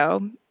the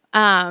show,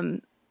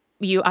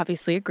 you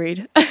obviously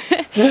agreed.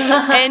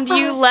 And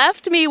you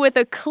left me with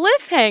a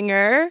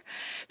cliffhanger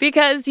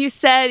because you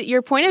said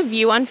your point of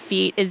view on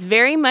feet is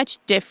very much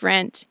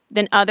different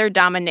than other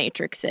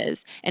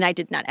dominatrixes. And I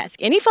did not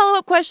ask any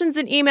follow-up questions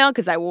in email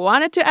because I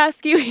wanted to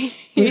ask you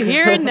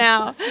here and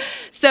now.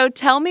 So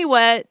tell me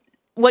what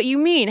you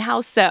mean.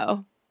 How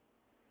so?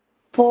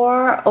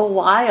 For a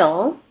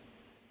while,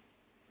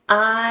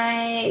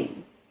 I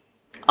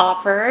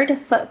offered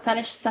foot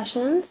fetish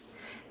sessions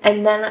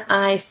and then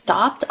I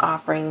stopped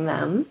offering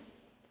them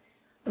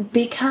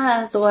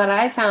because what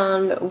I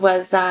found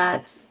was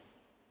that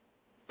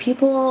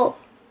people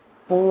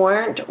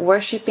weren't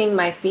worshiping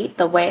my feet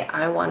the way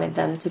I wanted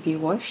them to be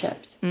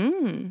worshipped.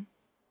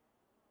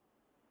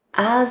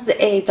 As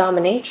a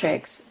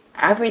dominatrix,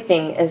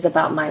 everything is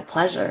about my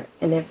pleasure.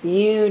 And if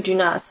you do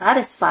not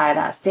satisfy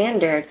that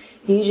standard,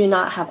 you do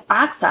not have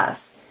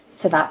access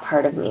to that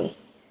part of me.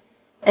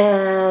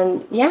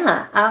 And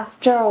yeah,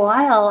 after a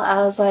while, I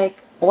was like,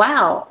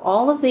 wow,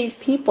 all of these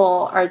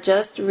people are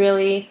just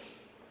really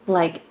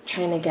like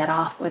trying to get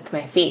off with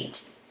my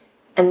feet.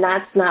 And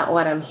that's not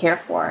what I'm here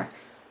for.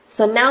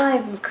 So now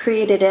I've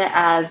created it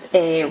as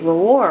a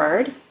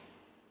reward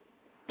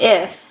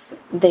if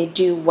they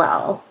do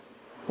well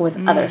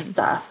with other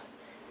stuff.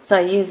 So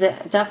I use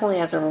it definitely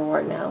as a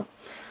reward now.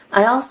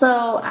 I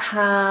also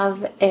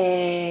have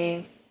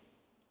a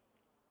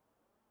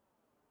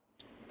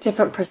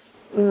different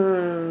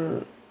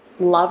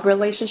love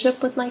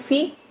relationship with my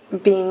feet,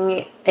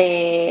 having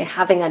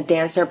a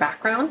dancer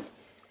background.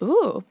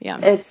 Ooh, yeah.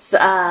 It's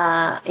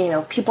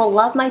people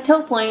love my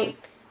toe point,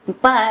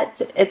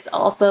 but it's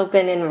also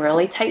been in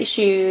really tight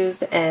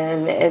shoes,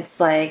 and it's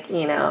like,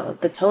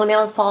 the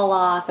toenails fall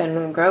off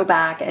and grow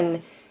back,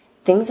 and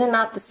things are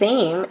not the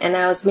same. And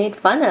I was made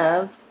fun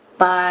of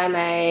by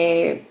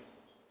my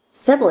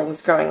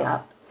siblings growing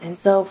up. And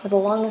so for the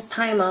longest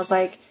time, I was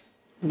like,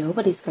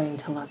 nobody's going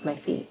to love my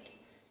feet.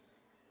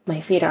 My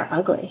feet are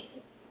ugly.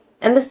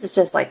 And this is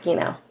just like,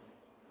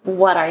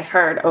 what I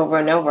heard over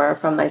and over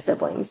from my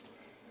siblings.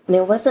 And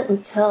it wasn't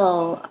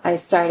until I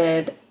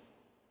started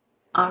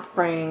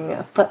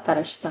offering foot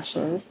fetish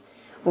sessions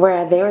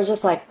where they were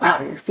just like,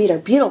 wow, your feet are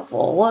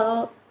beautiful.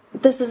 Well,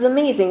 this is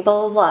amazing,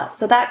 blah, blah, blah.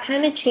 So that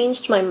kind of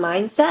changed my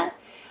mindset.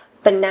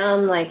 But now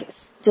I'm like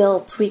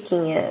still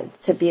tweaking it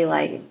to be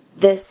like,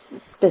 this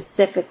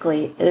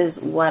specifically is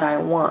what I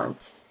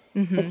want.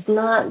 It's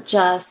not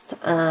just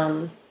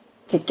to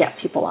get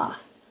people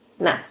off.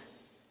 No.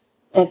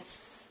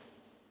 It's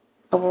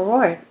a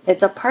reward.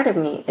 It's a part of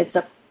me. It's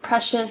a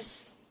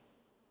precious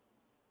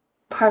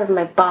part of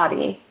my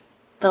body,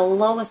 the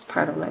lowest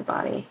part of my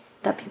body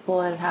that people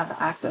would have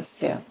access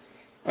to.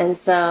 And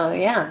so,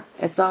 yeah,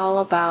 it's all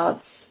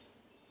about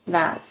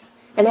that.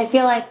 And I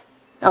feel like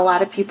a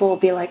lot of people will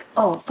be like,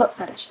 oh, foot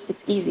fetish,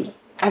 it's easy.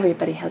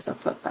 Everybody has a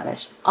foot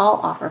fetish. I'll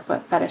offer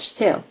foot fetish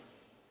too.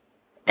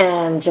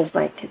 And just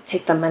like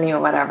take the money or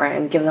whatever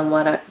and give them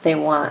what they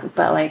want.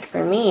 But like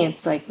for me,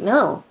 it's like,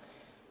 no,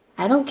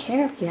 I don't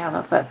care if you have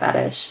a foot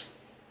fetish.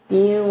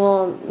 You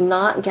will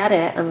not get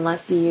it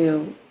unless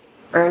you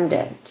earned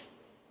it.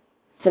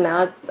 So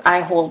now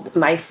I hold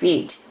my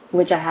feet,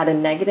 which I had a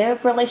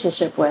negative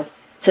relationship with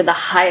to the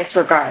highest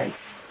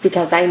regards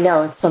because I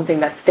know it's something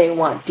that they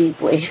want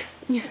deeply.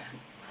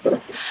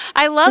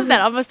 I love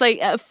that. Almost like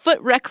a foot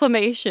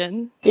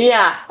reclamation.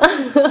 Yeah.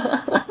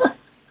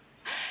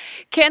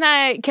 Can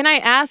I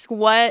ask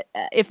what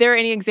if there are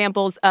any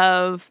examples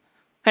of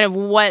kind of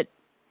what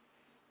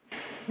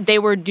they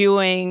were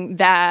doing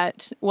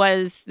that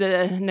was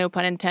the, no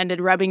pun intended,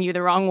 rubbing you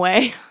the wrong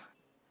way?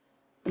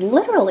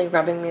 Literally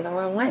rubbing me the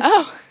wrong way.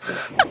 Oh.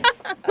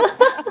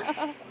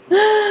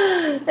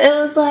 It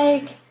was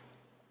like,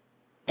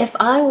 if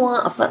I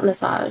want a foot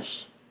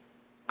massage,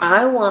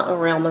 I want a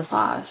real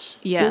massage.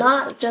 Yes.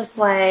 Not just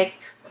like,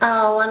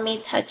 oh, let me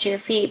touch your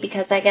feet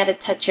because I gotta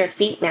touch your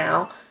feet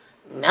now.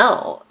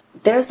 No.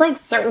 There's like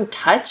certain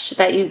touch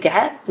that you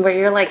get where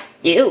you're like,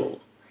 ew.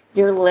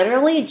 You're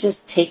literally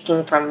just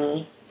taking from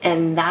me.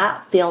 And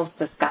that feels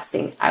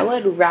disgusting. I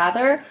would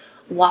rather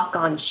walk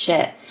on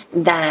shit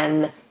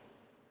than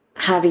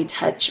have you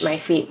touch my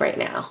feet right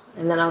now.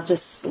 And then I'll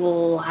just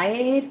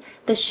slide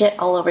the shit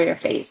all over your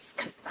face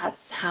because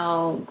that's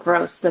how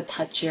gross the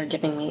touch you're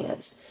giving me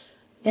is.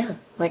 Yeah,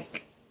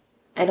 like,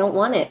 I don't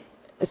want it.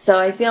 So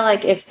I feel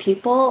like if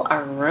people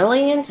are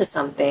really into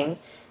something,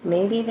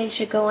 maybe they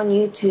should go on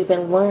YouTube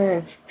and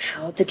learn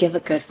how to give a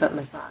good foot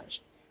massage,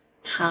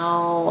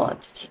 how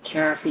to take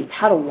care of feet,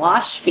 how to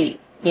wash feet.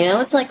 You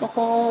know, it's like a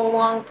whole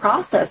long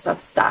process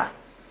of stuff.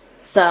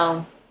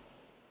 So,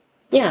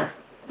 yeah,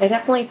 I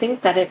definitely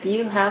think that if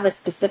you have a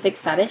specific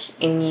fetish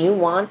and you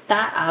want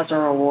that as a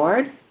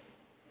reward,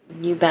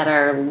 you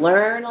better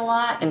learn a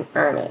lot and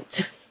earn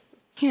it.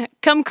 Yeah,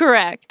 come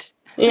correct.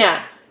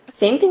 Yeah.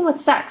 Same thing with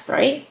sex,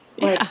 right?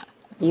 Like, Yeah.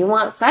 you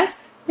want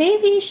sex?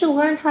 Maybe you should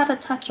learn how to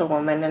touch a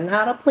woman and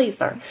how to please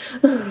her.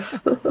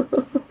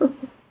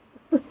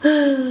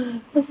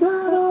 It's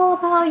not all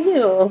about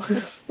you.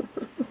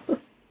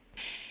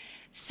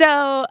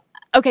 So,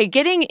 okay,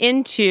 getting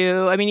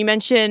into, I mean, you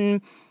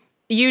mentioned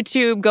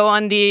YouTube, go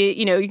on the,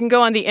 you can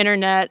go on the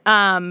internet.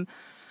 I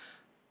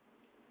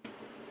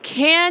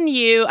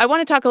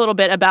want to talk a little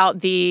bit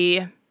about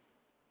the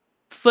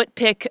foot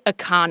pick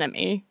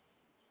economy.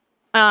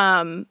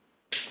 I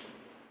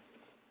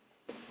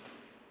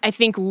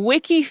think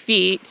Wiki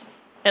Feet,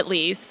 at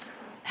least,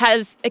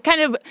 has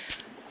kind of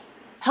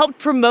helped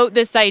promote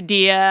this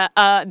idea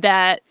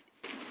that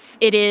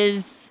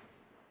it's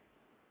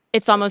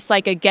almost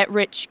like a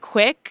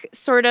get-rich-quick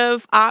sort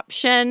of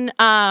option.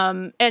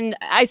 And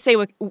I say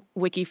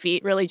Wiki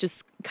Feet, really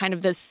just kind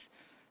of this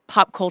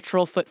pop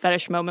cultural foot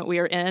fetish moment we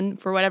are in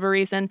for whatever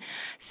reason.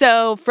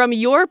 So from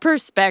your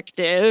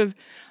perspective,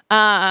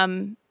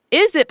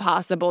 is it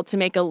possible to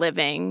make a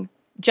living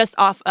just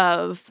off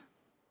of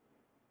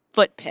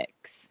foot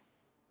pics?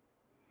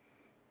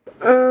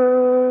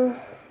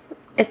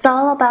 It's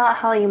all about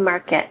how you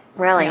market,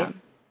 really. Yeah.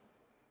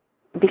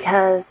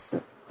 Because,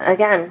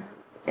 again,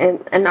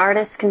 an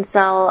artist can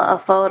sell a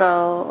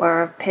photo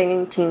or a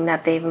painting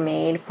that they've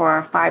made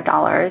for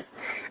 $5,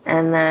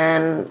 and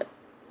then,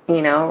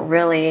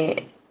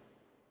 really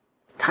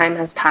time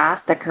has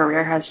passed, the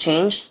career has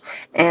changed,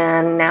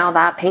 and now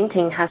that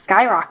painting has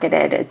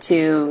skyrocketed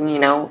to,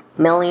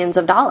 millions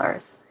of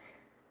dollars.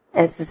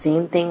 It's the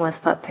same thing with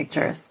foot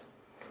pictures.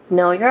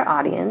 Know your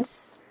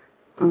audience,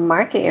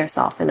 market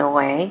yourself in a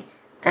way,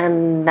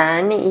 and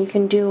then you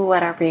can do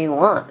whatever you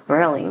want,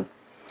 really.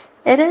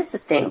 It is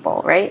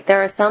sustainable, right?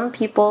 There are some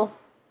people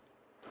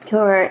who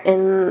are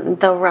in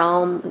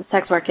the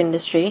sex work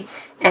industry,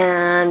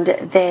 and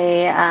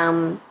they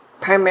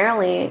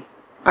primarily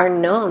are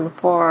known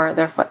for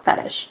their foot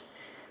fetish.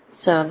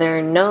 So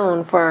they're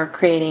known for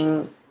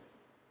creating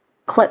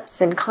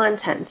clips and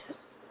content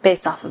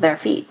based off of their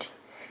feet.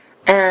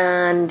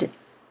 And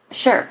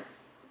sure,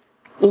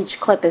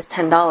 each clip is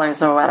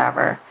 $10 or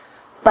whatever.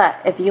 But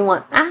if you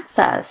want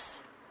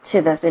access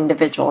to this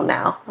individual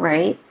now,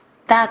 right?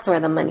 That's where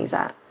the money's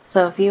at.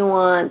 So if you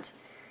want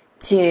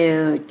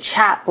to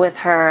chat with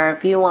her,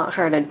 if you want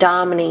her to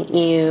dominate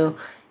you,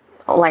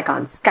 like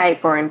on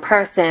Skype or in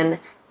person,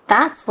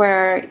 that's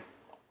where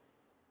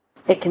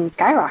it can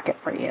skyrocket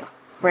for you,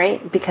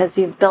 right? Because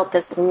you've built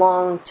this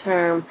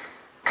long-term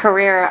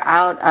career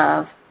out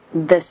of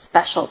this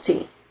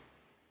specialty.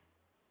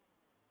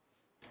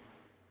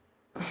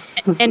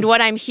 And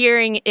what I'm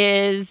hearing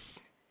is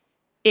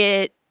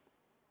it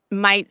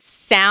might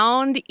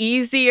sound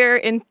easier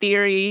in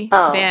theory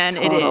than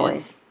totally. it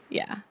is.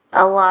 Yeah.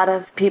 A lot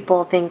of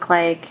people think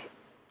like,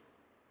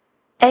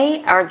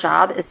 our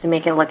job is to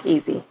make it look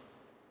easy,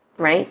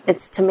 right?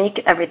 It's to make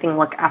everything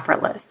look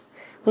effortless.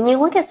 When you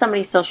look at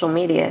somebody's social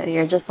media,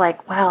 you're just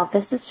like, wow,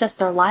 this is just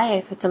their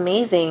life. It's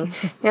amazing.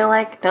 You're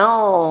like,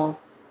 no,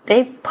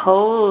 they've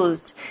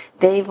posed.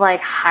 They've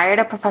like hired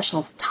a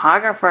professional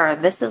photographer.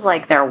 This is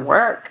like their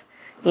work.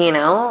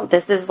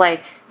 This is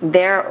like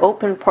their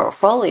open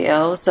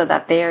portfolio so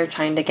that they are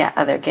trying to get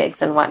other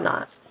gigs and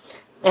whatnot.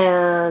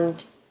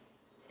 And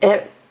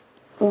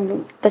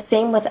the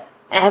same with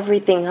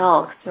everything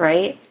else,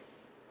 right?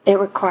 It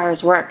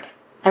requires work.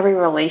 Every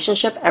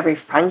relationship, every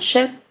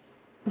friendship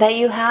that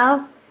you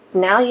have,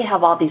 now you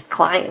have all these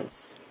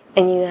clients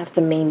and you have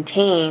to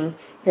maintain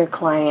your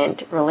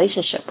client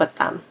relationship with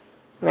them.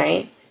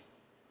 right?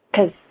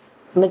 Because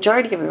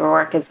majority of your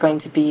work is going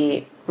to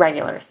be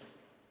regulars.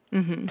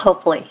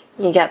 Hopefully,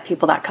 you get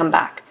people that come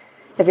back.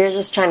 If you're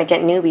just trying to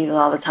get newbies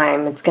all the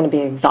time, it's going to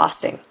be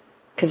exhausting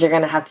because you're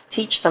going to have to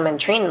teach them and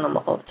train them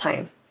all the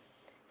time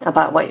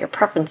about what your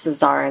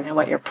preferences are and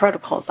what your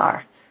protocols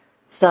are.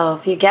 So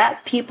if you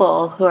get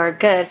people who are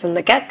good from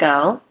the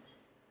get-go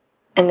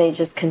and they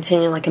just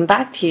continually come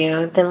back to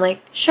you, then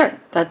like, sure,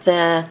 that's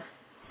a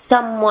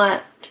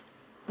somewhat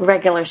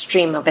regular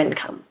stream of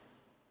income.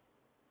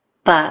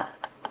 But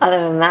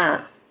other than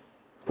that,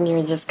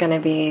 you're just going to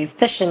be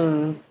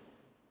fishing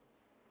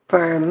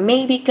for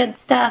maybe good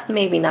stuff,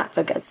 maybe not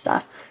so good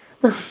stuff.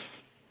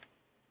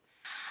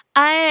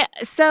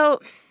 So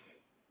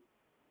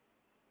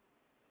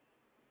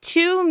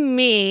to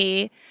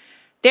me,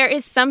 there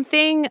is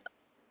something,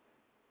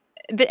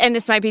 and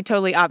this might be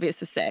totally obvious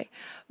to say,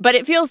 but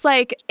it feels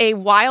like a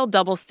wild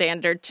double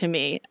standard to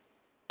me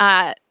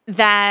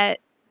that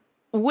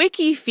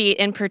Wiki Feet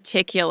in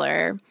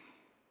particular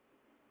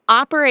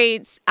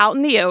operates out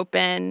in the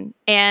open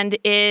and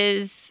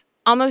is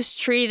almost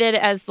treated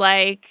as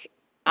like,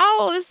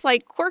 oh, this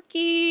like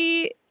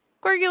quirky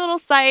little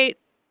site,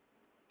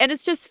 and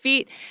it's just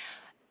feet.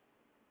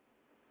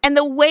 And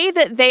the way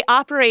that they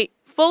operate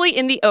fully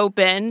in the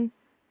open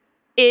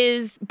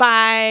is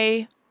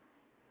by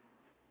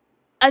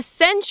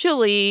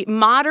essentially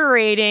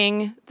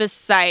moderating the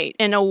site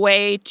in a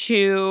way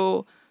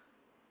to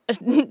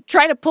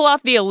try to pull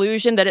off the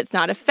illusion that it's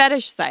not a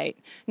fetish site.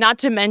 Not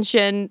to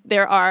mention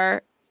there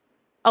are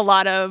a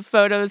lot of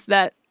photos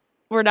that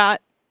were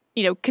not,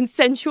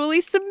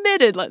 consensually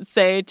submitted, let's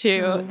say,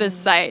 to this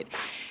site.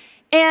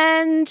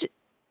 And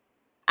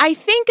I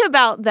think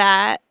about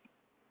that,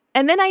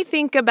 and then I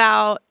think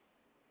about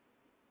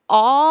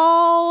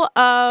all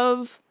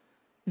of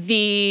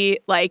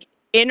the like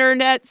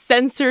internet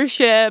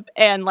censorship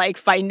and like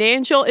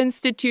financial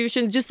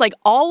institutions, just like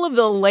all of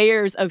the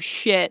layers of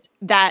shit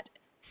that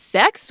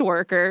sex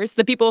workers,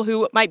 the people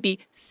who might be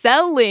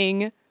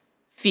selling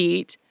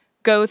feet,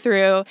 go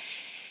through.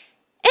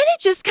 And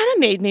it just kind of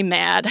made me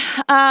mad.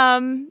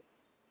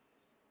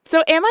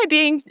 So am I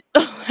being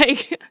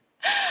like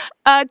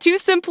too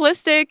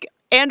simplistic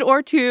and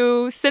or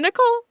too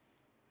cynical?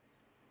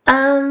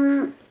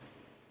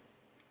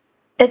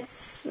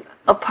 It's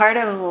a part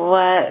of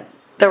what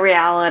the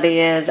reality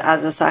is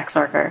as a sex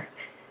worker.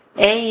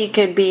 You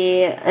could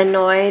be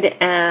annoyed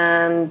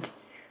and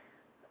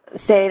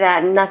say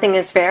that nothing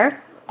is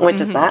fair,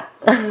 which is that.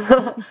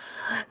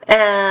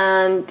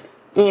 And,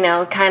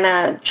 kind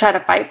of try to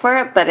fight for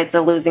it, but it's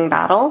a losing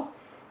battle.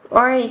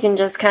 Or you can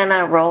just kind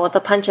of roll with the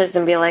punches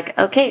and be like,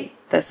 okay,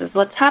 this is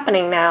what's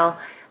happening now.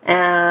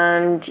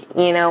 And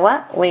you know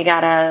what? We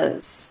gotta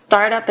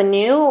start up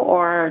anew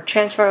or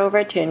transfer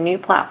over to a new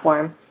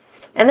platform.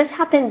 And this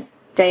happens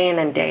day in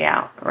and day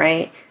out,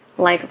 right?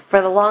 Like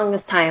for the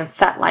longest time,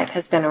 FetLife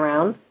has been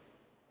around.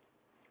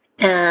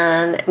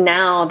 And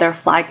now they're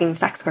flagging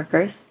sex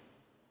workers.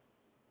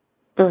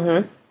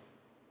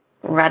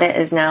 Reddit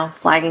is now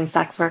flagging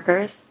sex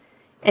workers.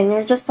 And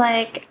you're just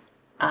like,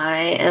 I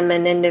am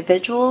an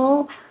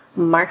individual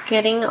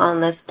marketing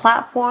on this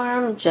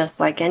platform just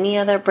like any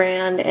other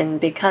brand, and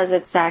because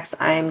it's sex,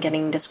 I am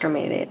getting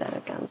discriminated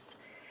against.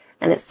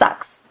 And it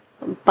sucks.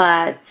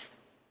 But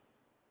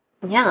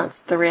yeah,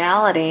 it's the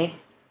reality.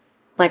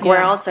 Like,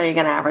 where else are you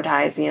going to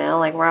advertise,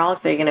 Like, where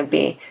else are you going to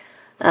be?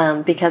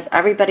 Because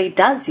everybody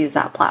does use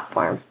that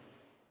platform.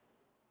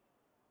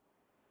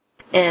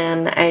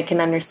 And I can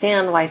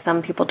understand why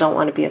some people don't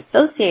want to be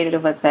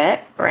associated with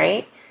it,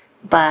 right?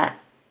 But,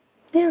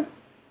 yeah,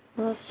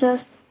 you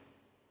just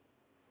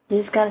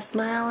gotta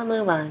smile and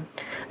move on.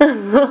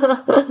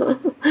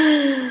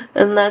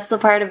 And that's the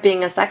part of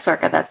being a sex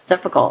worker that's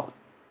difficult.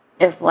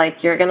 If,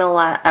 like, you're gonna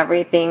let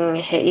everything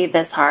hit you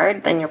this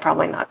hard, then you're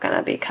probably not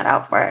gonna be cut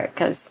out for it,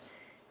 because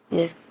you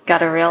just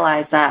gotta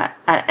realize that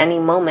at any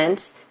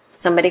moment,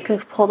 somebody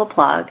could pull the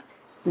plug,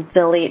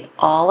 delete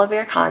all of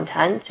your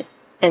content,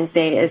 and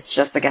say it's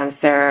just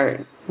against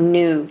their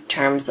new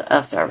terms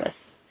of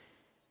service.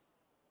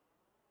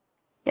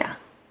 Yeah.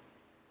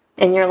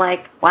 And you're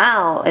like,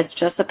 wow, it's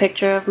just a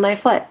picture of my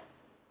foot,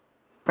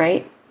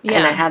 right? Yeah.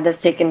 And I had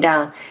this taken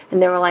down.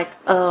 And they were like,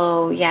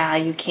 oh, yeah,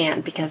 you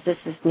can't because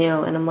this is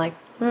new. And I'm like,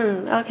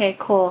 okay,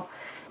 cool.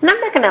 And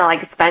I'm not going to,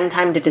 like, spend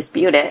time to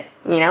dispute it,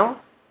 They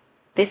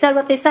said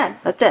what they said.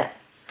 That's it.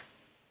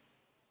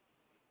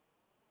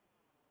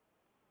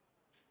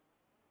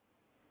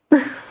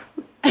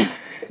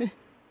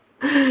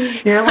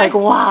 You're like,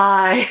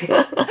 why?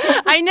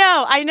 I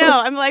know.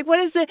 I'm like, what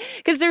is it?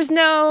 Because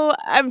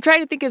I'm trying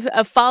to think of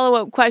a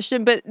follow-up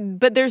question, but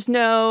there's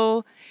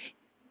no,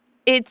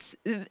 it's,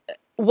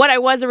 what I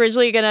was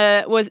originally going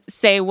to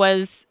say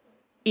was,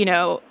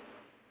 is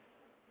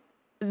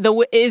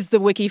the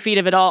wiki feed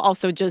of it all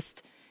also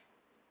just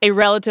a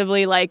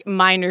relatively like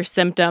minor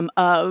symptom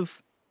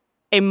of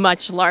a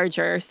much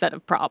larger set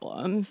of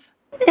problems?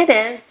 It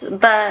is,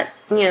 but,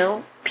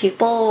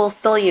 people will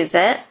still use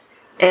it.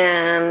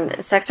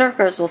 And sex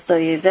workers will still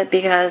use it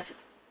because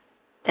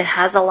it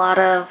has a lot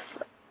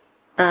of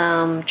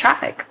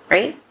traffic,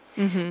 right?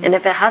 And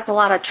if it has a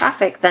lot of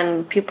traffic,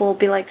 then people will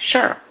be like,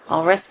 sure,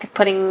 I'll risk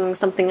putting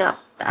something up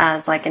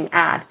as like an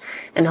ad,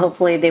 and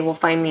hopefully they will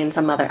find me in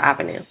some other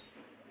avenue.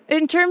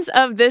 In terms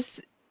of this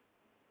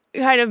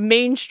kind of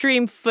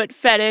mainstream foot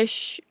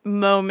fetish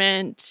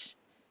moment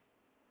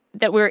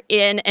that we're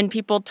in and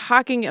people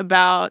talking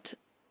about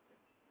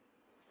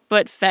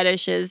foot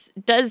fetishes,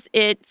 does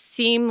it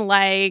seem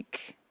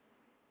like,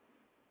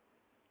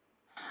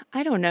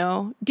 I don't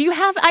know, do you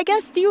have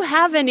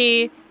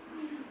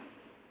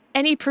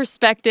any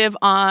perspective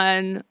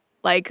on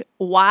like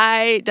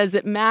why does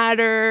it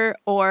matter,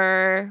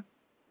 or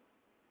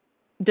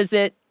does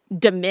it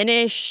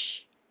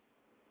diminish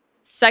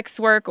sex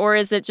work, or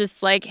is it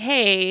just like,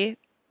 hey,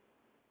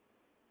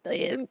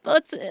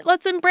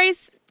 let's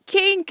embrace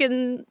kink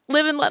and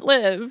live and let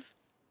live?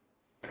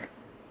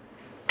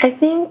 I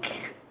think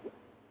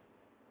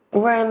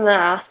we're in the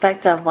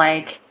aspect of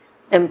like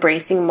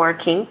embracing more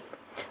kink.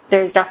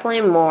 There's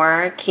definitely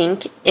more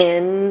kink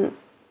in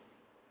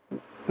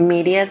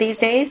media these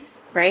days,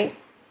 right?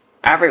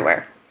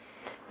 Everywhere.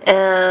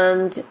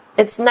 And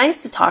it's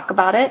nice to talk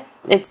about it.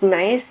 It's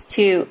nice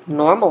to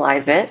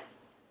normalize it.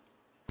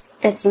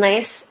 It's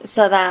nice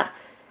so that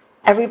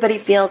everybody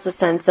feels a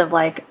sense of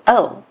like,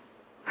 oh,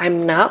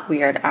 I'm not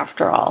weird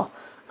after all.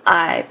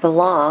 I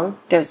belong.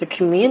 There's a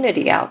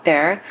community out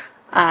there.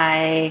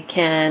 I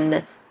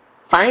can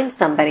find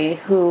somebody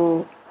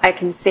who I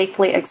can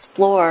safely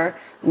explore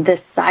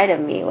this side of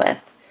me with,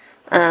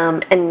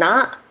 and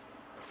not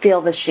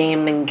feel the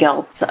shame and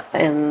guilt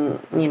and,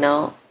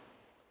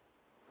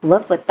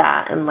 live with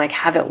that and like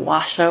have it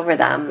wash over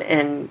them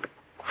and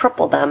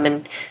cripple them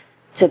and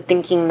to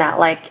thinking that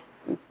like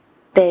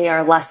they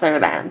are lesser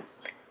than.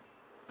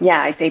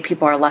 Yeah, I say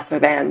people are lesser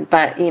than,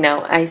 but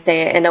I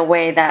say it in a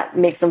way that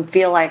makes them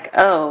feel like,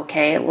 oh,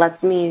 okay,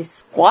 lets me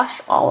squash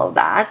all of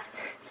that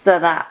so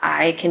that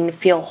I can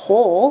feel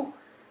whole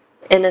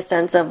in a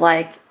sense of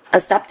like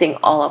accepting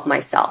all of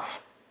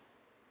myself.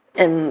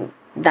 And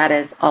that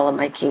is all of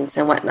my kinks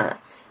and whatnot.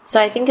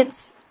 So I think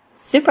it's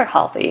super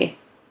healthy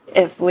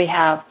if we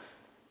have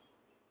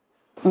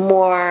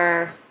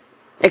more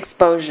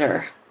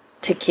exposure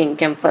to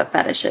kink and foot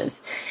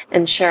fetishes.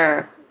 And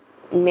sure,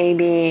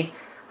 maybe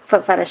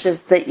foot fetish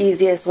is the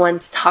easiest one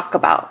to talk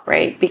about,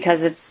 right?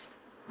 Because it's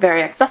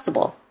very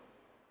accessible.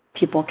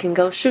 People can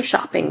go shoe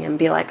shopping and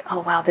be like,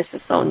 oh wow, this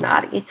is so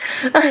naughty.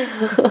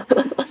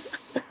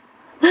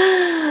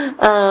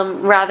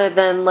 Rather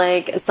than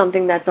like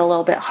something that's a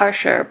little bit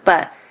harsher.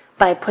 But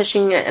by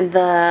pushing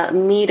the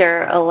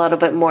meter a little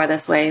bit more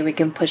this way, we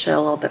can push it a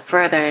little bit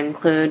further and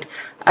include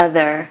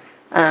other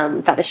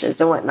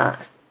fetishes and whatnot.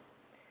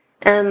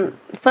 And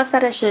foot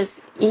fetish is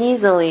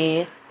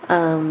easily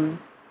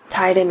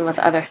tied in with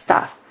other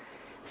stuff.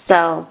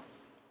 So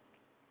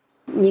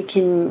you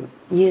can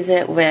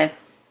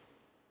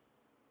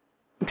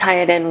tie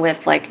it in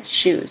with like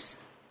shoes,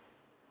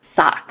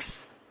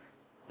 socks,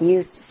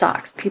 used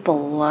socks.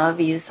 People love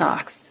used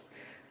socks.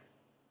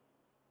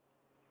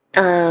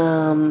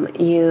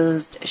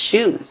 Used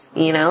shoes,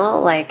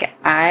 like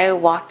I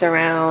walked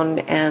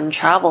around and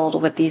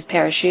traveled with these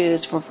pair of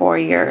shoes for 4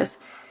 years.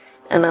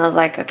 And I was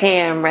like,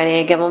 okay, I'm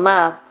ready to give them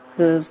up.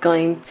 Who's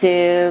going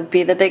to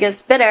be the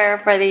biggest bidder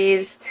for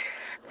these?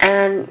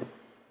 And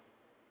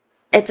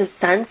it's a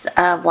sense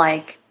of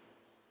like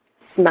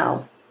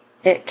smell.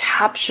 It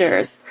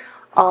captures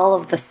all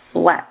of the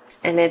sweat.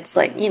 And it's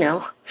like,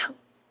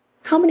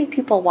 how many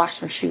people wash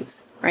their shoes,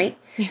 right?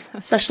 Yeah.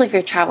 Especially if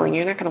you're traveling,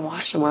 you're not going to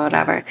wash them or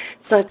whatever.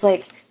 So it's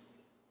like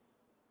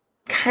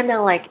kind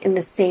of like in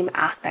the same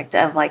aspect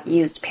of like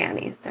used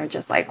panties. They're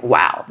just like,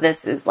 wow,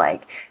 this is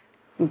like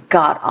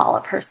got all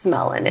of her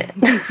smell in it.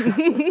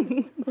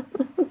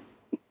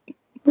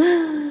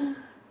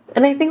 And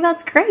I think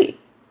that's great.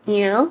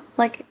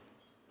 Like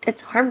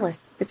it's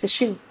harmless. It's a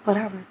shoe,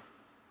 whatever.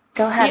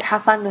 Go ahead,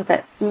 have fun with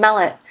it. Smell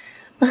it.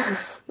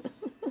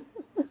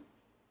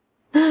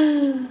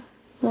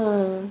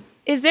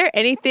 Is there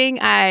anything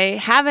I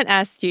haven't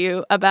asked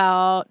you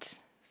about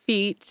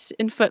feet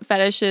and foot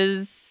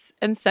fetishes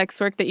and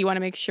sex work that you want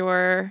to make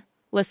sure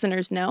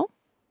listeners know?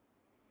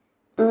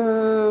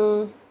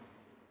 I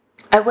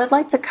would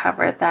like to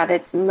cover that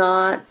it's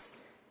not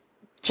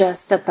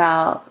just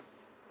about,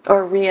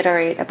 or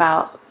reiterate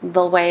about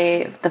the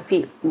way the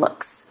feet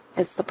looks.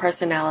 It's the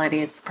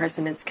personality, it's the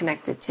person it's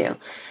connected to.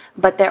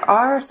 But there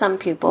are some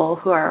people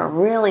who are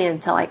really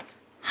into like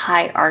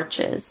high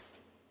arches.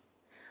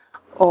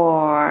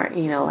 Or,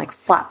 like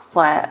flat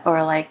foot,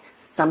 or like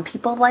some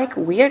people like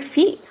weird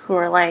feet who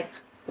are like,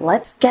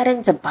 let's get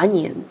into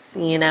bunions,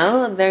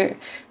 they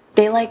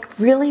like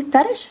really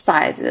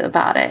fetishize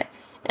about it.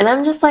 And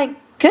I'm just like,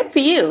 good for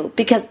you,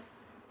 because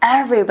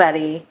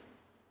everybody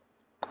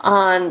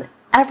on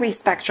every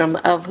spectrum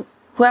of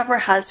whoever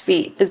has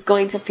feet is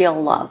going to feel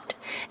loved.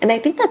 And I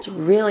think that's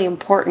really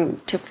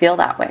important to feel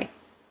that way,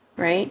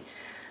 right?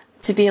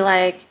 To be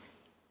like,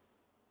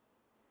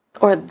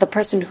 or the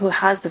person who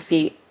has the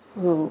feet,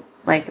 who,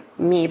 like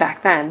me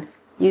back then,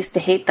 used to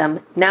hate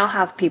them, now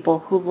have people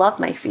who love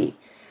my feet.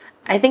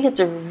 I think it's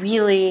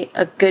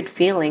a good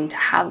feeling to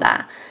have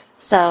that.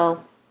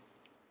 So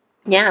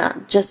yeah,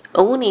 just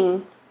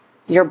owning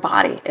your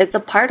body. It's a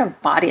part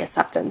of body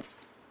acceptance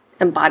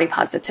and body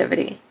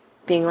positivity.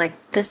 Being like,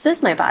 this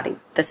is my body.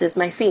 This is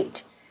my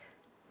feet.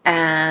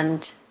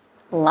 And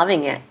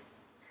loving it.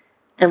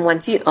 And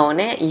once you own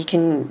it, you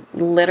can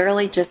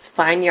literally just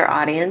find your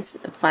audience,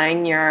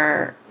 find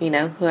your,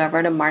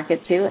 whoever to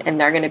market to, and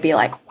they're going to be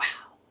like, wow,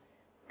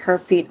 her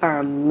feet are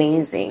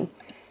amazing.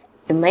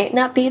 It might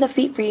not be the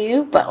feet for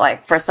you, but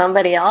like for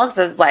somebody else,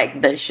 it's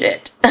like the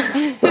shit.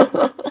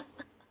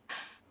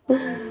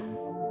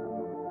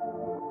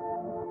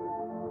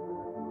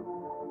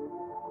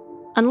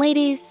 And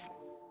ladies,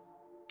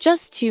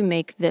 just to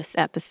make this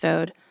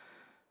episode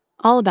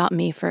all about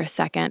me for a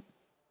second,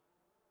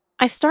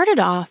 I started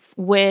off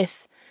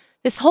with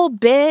this whole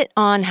bit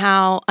on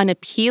how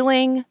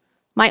unappealing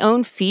my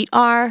own feet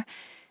are,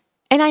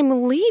 and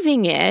I'm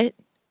leaving it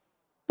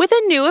with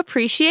a new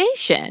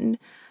appreciation.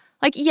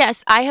 Like,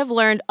 yes, I have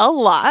learned a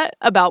lot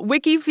about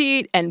wiki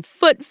feet and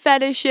foot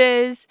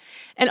fetishes,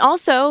 and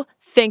also,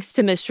 thanks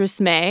to Mistress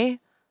May,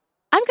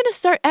 I'm going to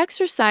start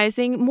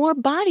exercising more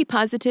body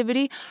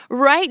positivity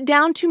right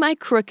down to my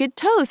crooked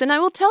toes. And I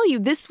will tell you,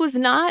 this was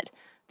not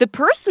the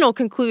personal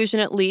conclusion,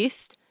 at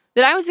least,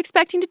 that I was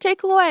expecting to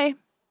take away.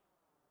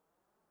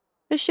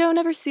 The show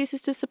never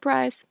ceases to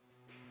surprise.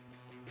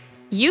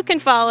 You can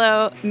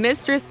follow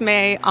Mistress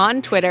May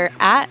on Twitter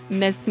at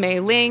Miss May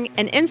Ling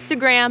and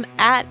Instagram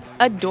at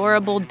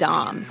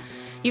AdorableDom.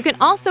 You can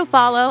also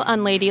follow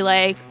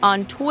Unladylike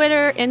on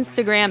Twitter,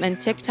 Instagram, and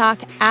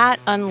TikTok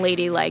at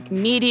Unladylike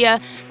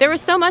Media. There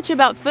was so much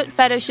about foot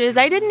fetishes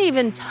I didn't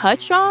even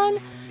touch on,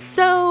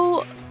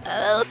 so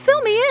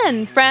fill me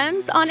in,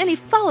 friends, on any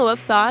follow-up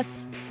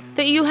thoughts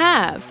that you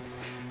have.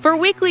 For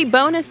weekly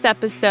bonus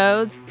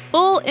episodes,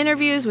 full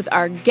interviews with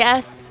our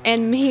guests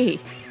and me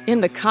in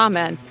the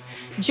comments,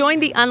 join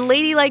the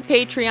Unladylike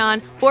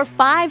Patreon for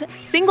 $5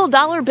 single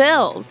dollar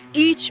bills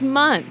each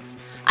month.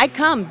 I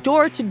come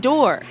door to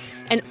door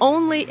and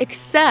only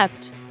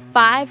accept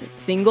 $5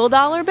 single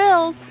dollar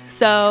bills.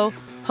 So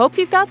hope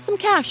you've got some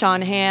cash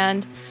on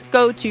hand.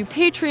 Go to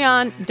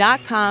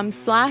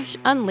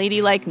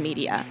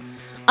patreon.com/unladylikemedia.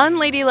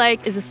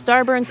 Unladylike is a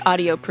Starburns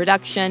audio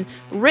production,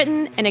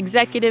 written and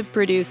executive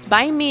produced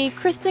by me,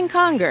 Kristen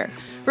Conger.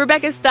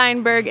 Rebecca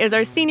Steinberg is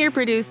our senior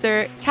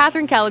producer.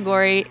 Catherine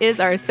Caligori is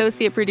our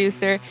associate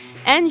producer.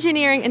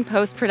 Engineering and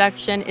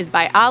post-production is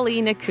by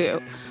Ali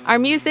Naku. Our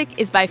music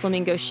is by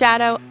Flamingo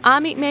Shadow,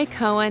 Amit May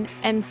Cohen,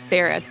 and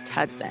Sarah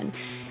Tudson.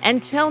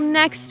 Until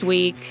next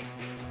week,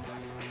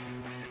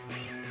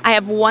 I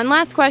have one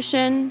last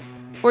question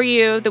for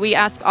you that we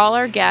ask all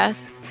our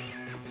guests,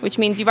 which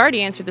means you've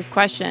already answered this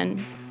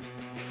question,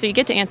 so you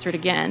get to answer it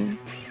again.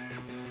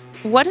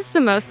 What is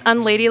the most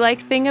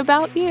unladylike thing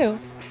about you?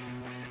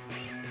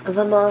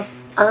 The most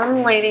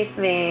unladylike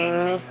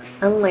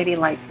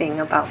thing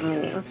about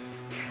me,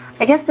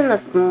 I guess in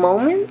this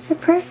moment,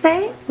 per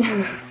se,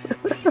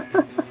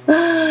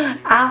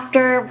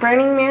 after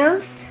Burning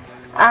Man,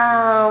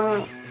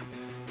 I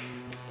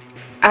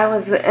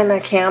was in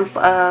a camp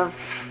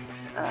of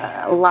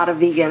a lot of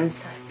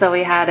vegans, so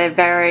we had a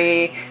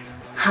very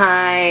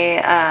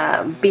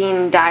high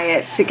bean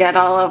diet to get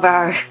all of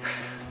our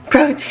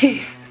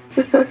protein.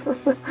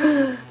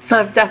 So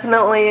I've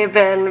definitely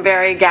been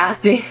very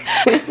gassy.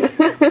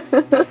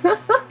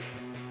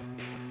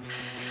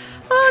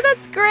 Oh,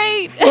 that's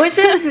great. Which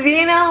is,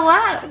 you know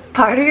what?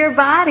 Part of your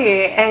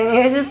body. And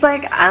you're just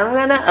like, I'm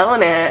going to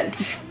own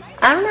it.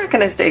 I'm not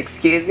going to say,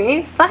 excuse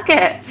me. Fuck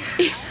it.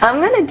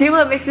 I'm going to do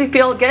what makes me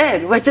feel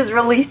good, which is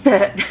release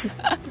it.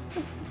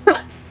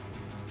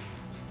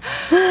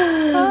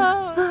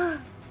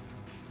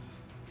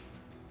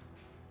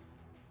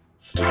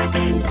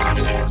 Starburns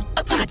Audio,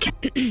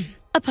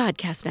 a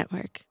podcast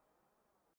network.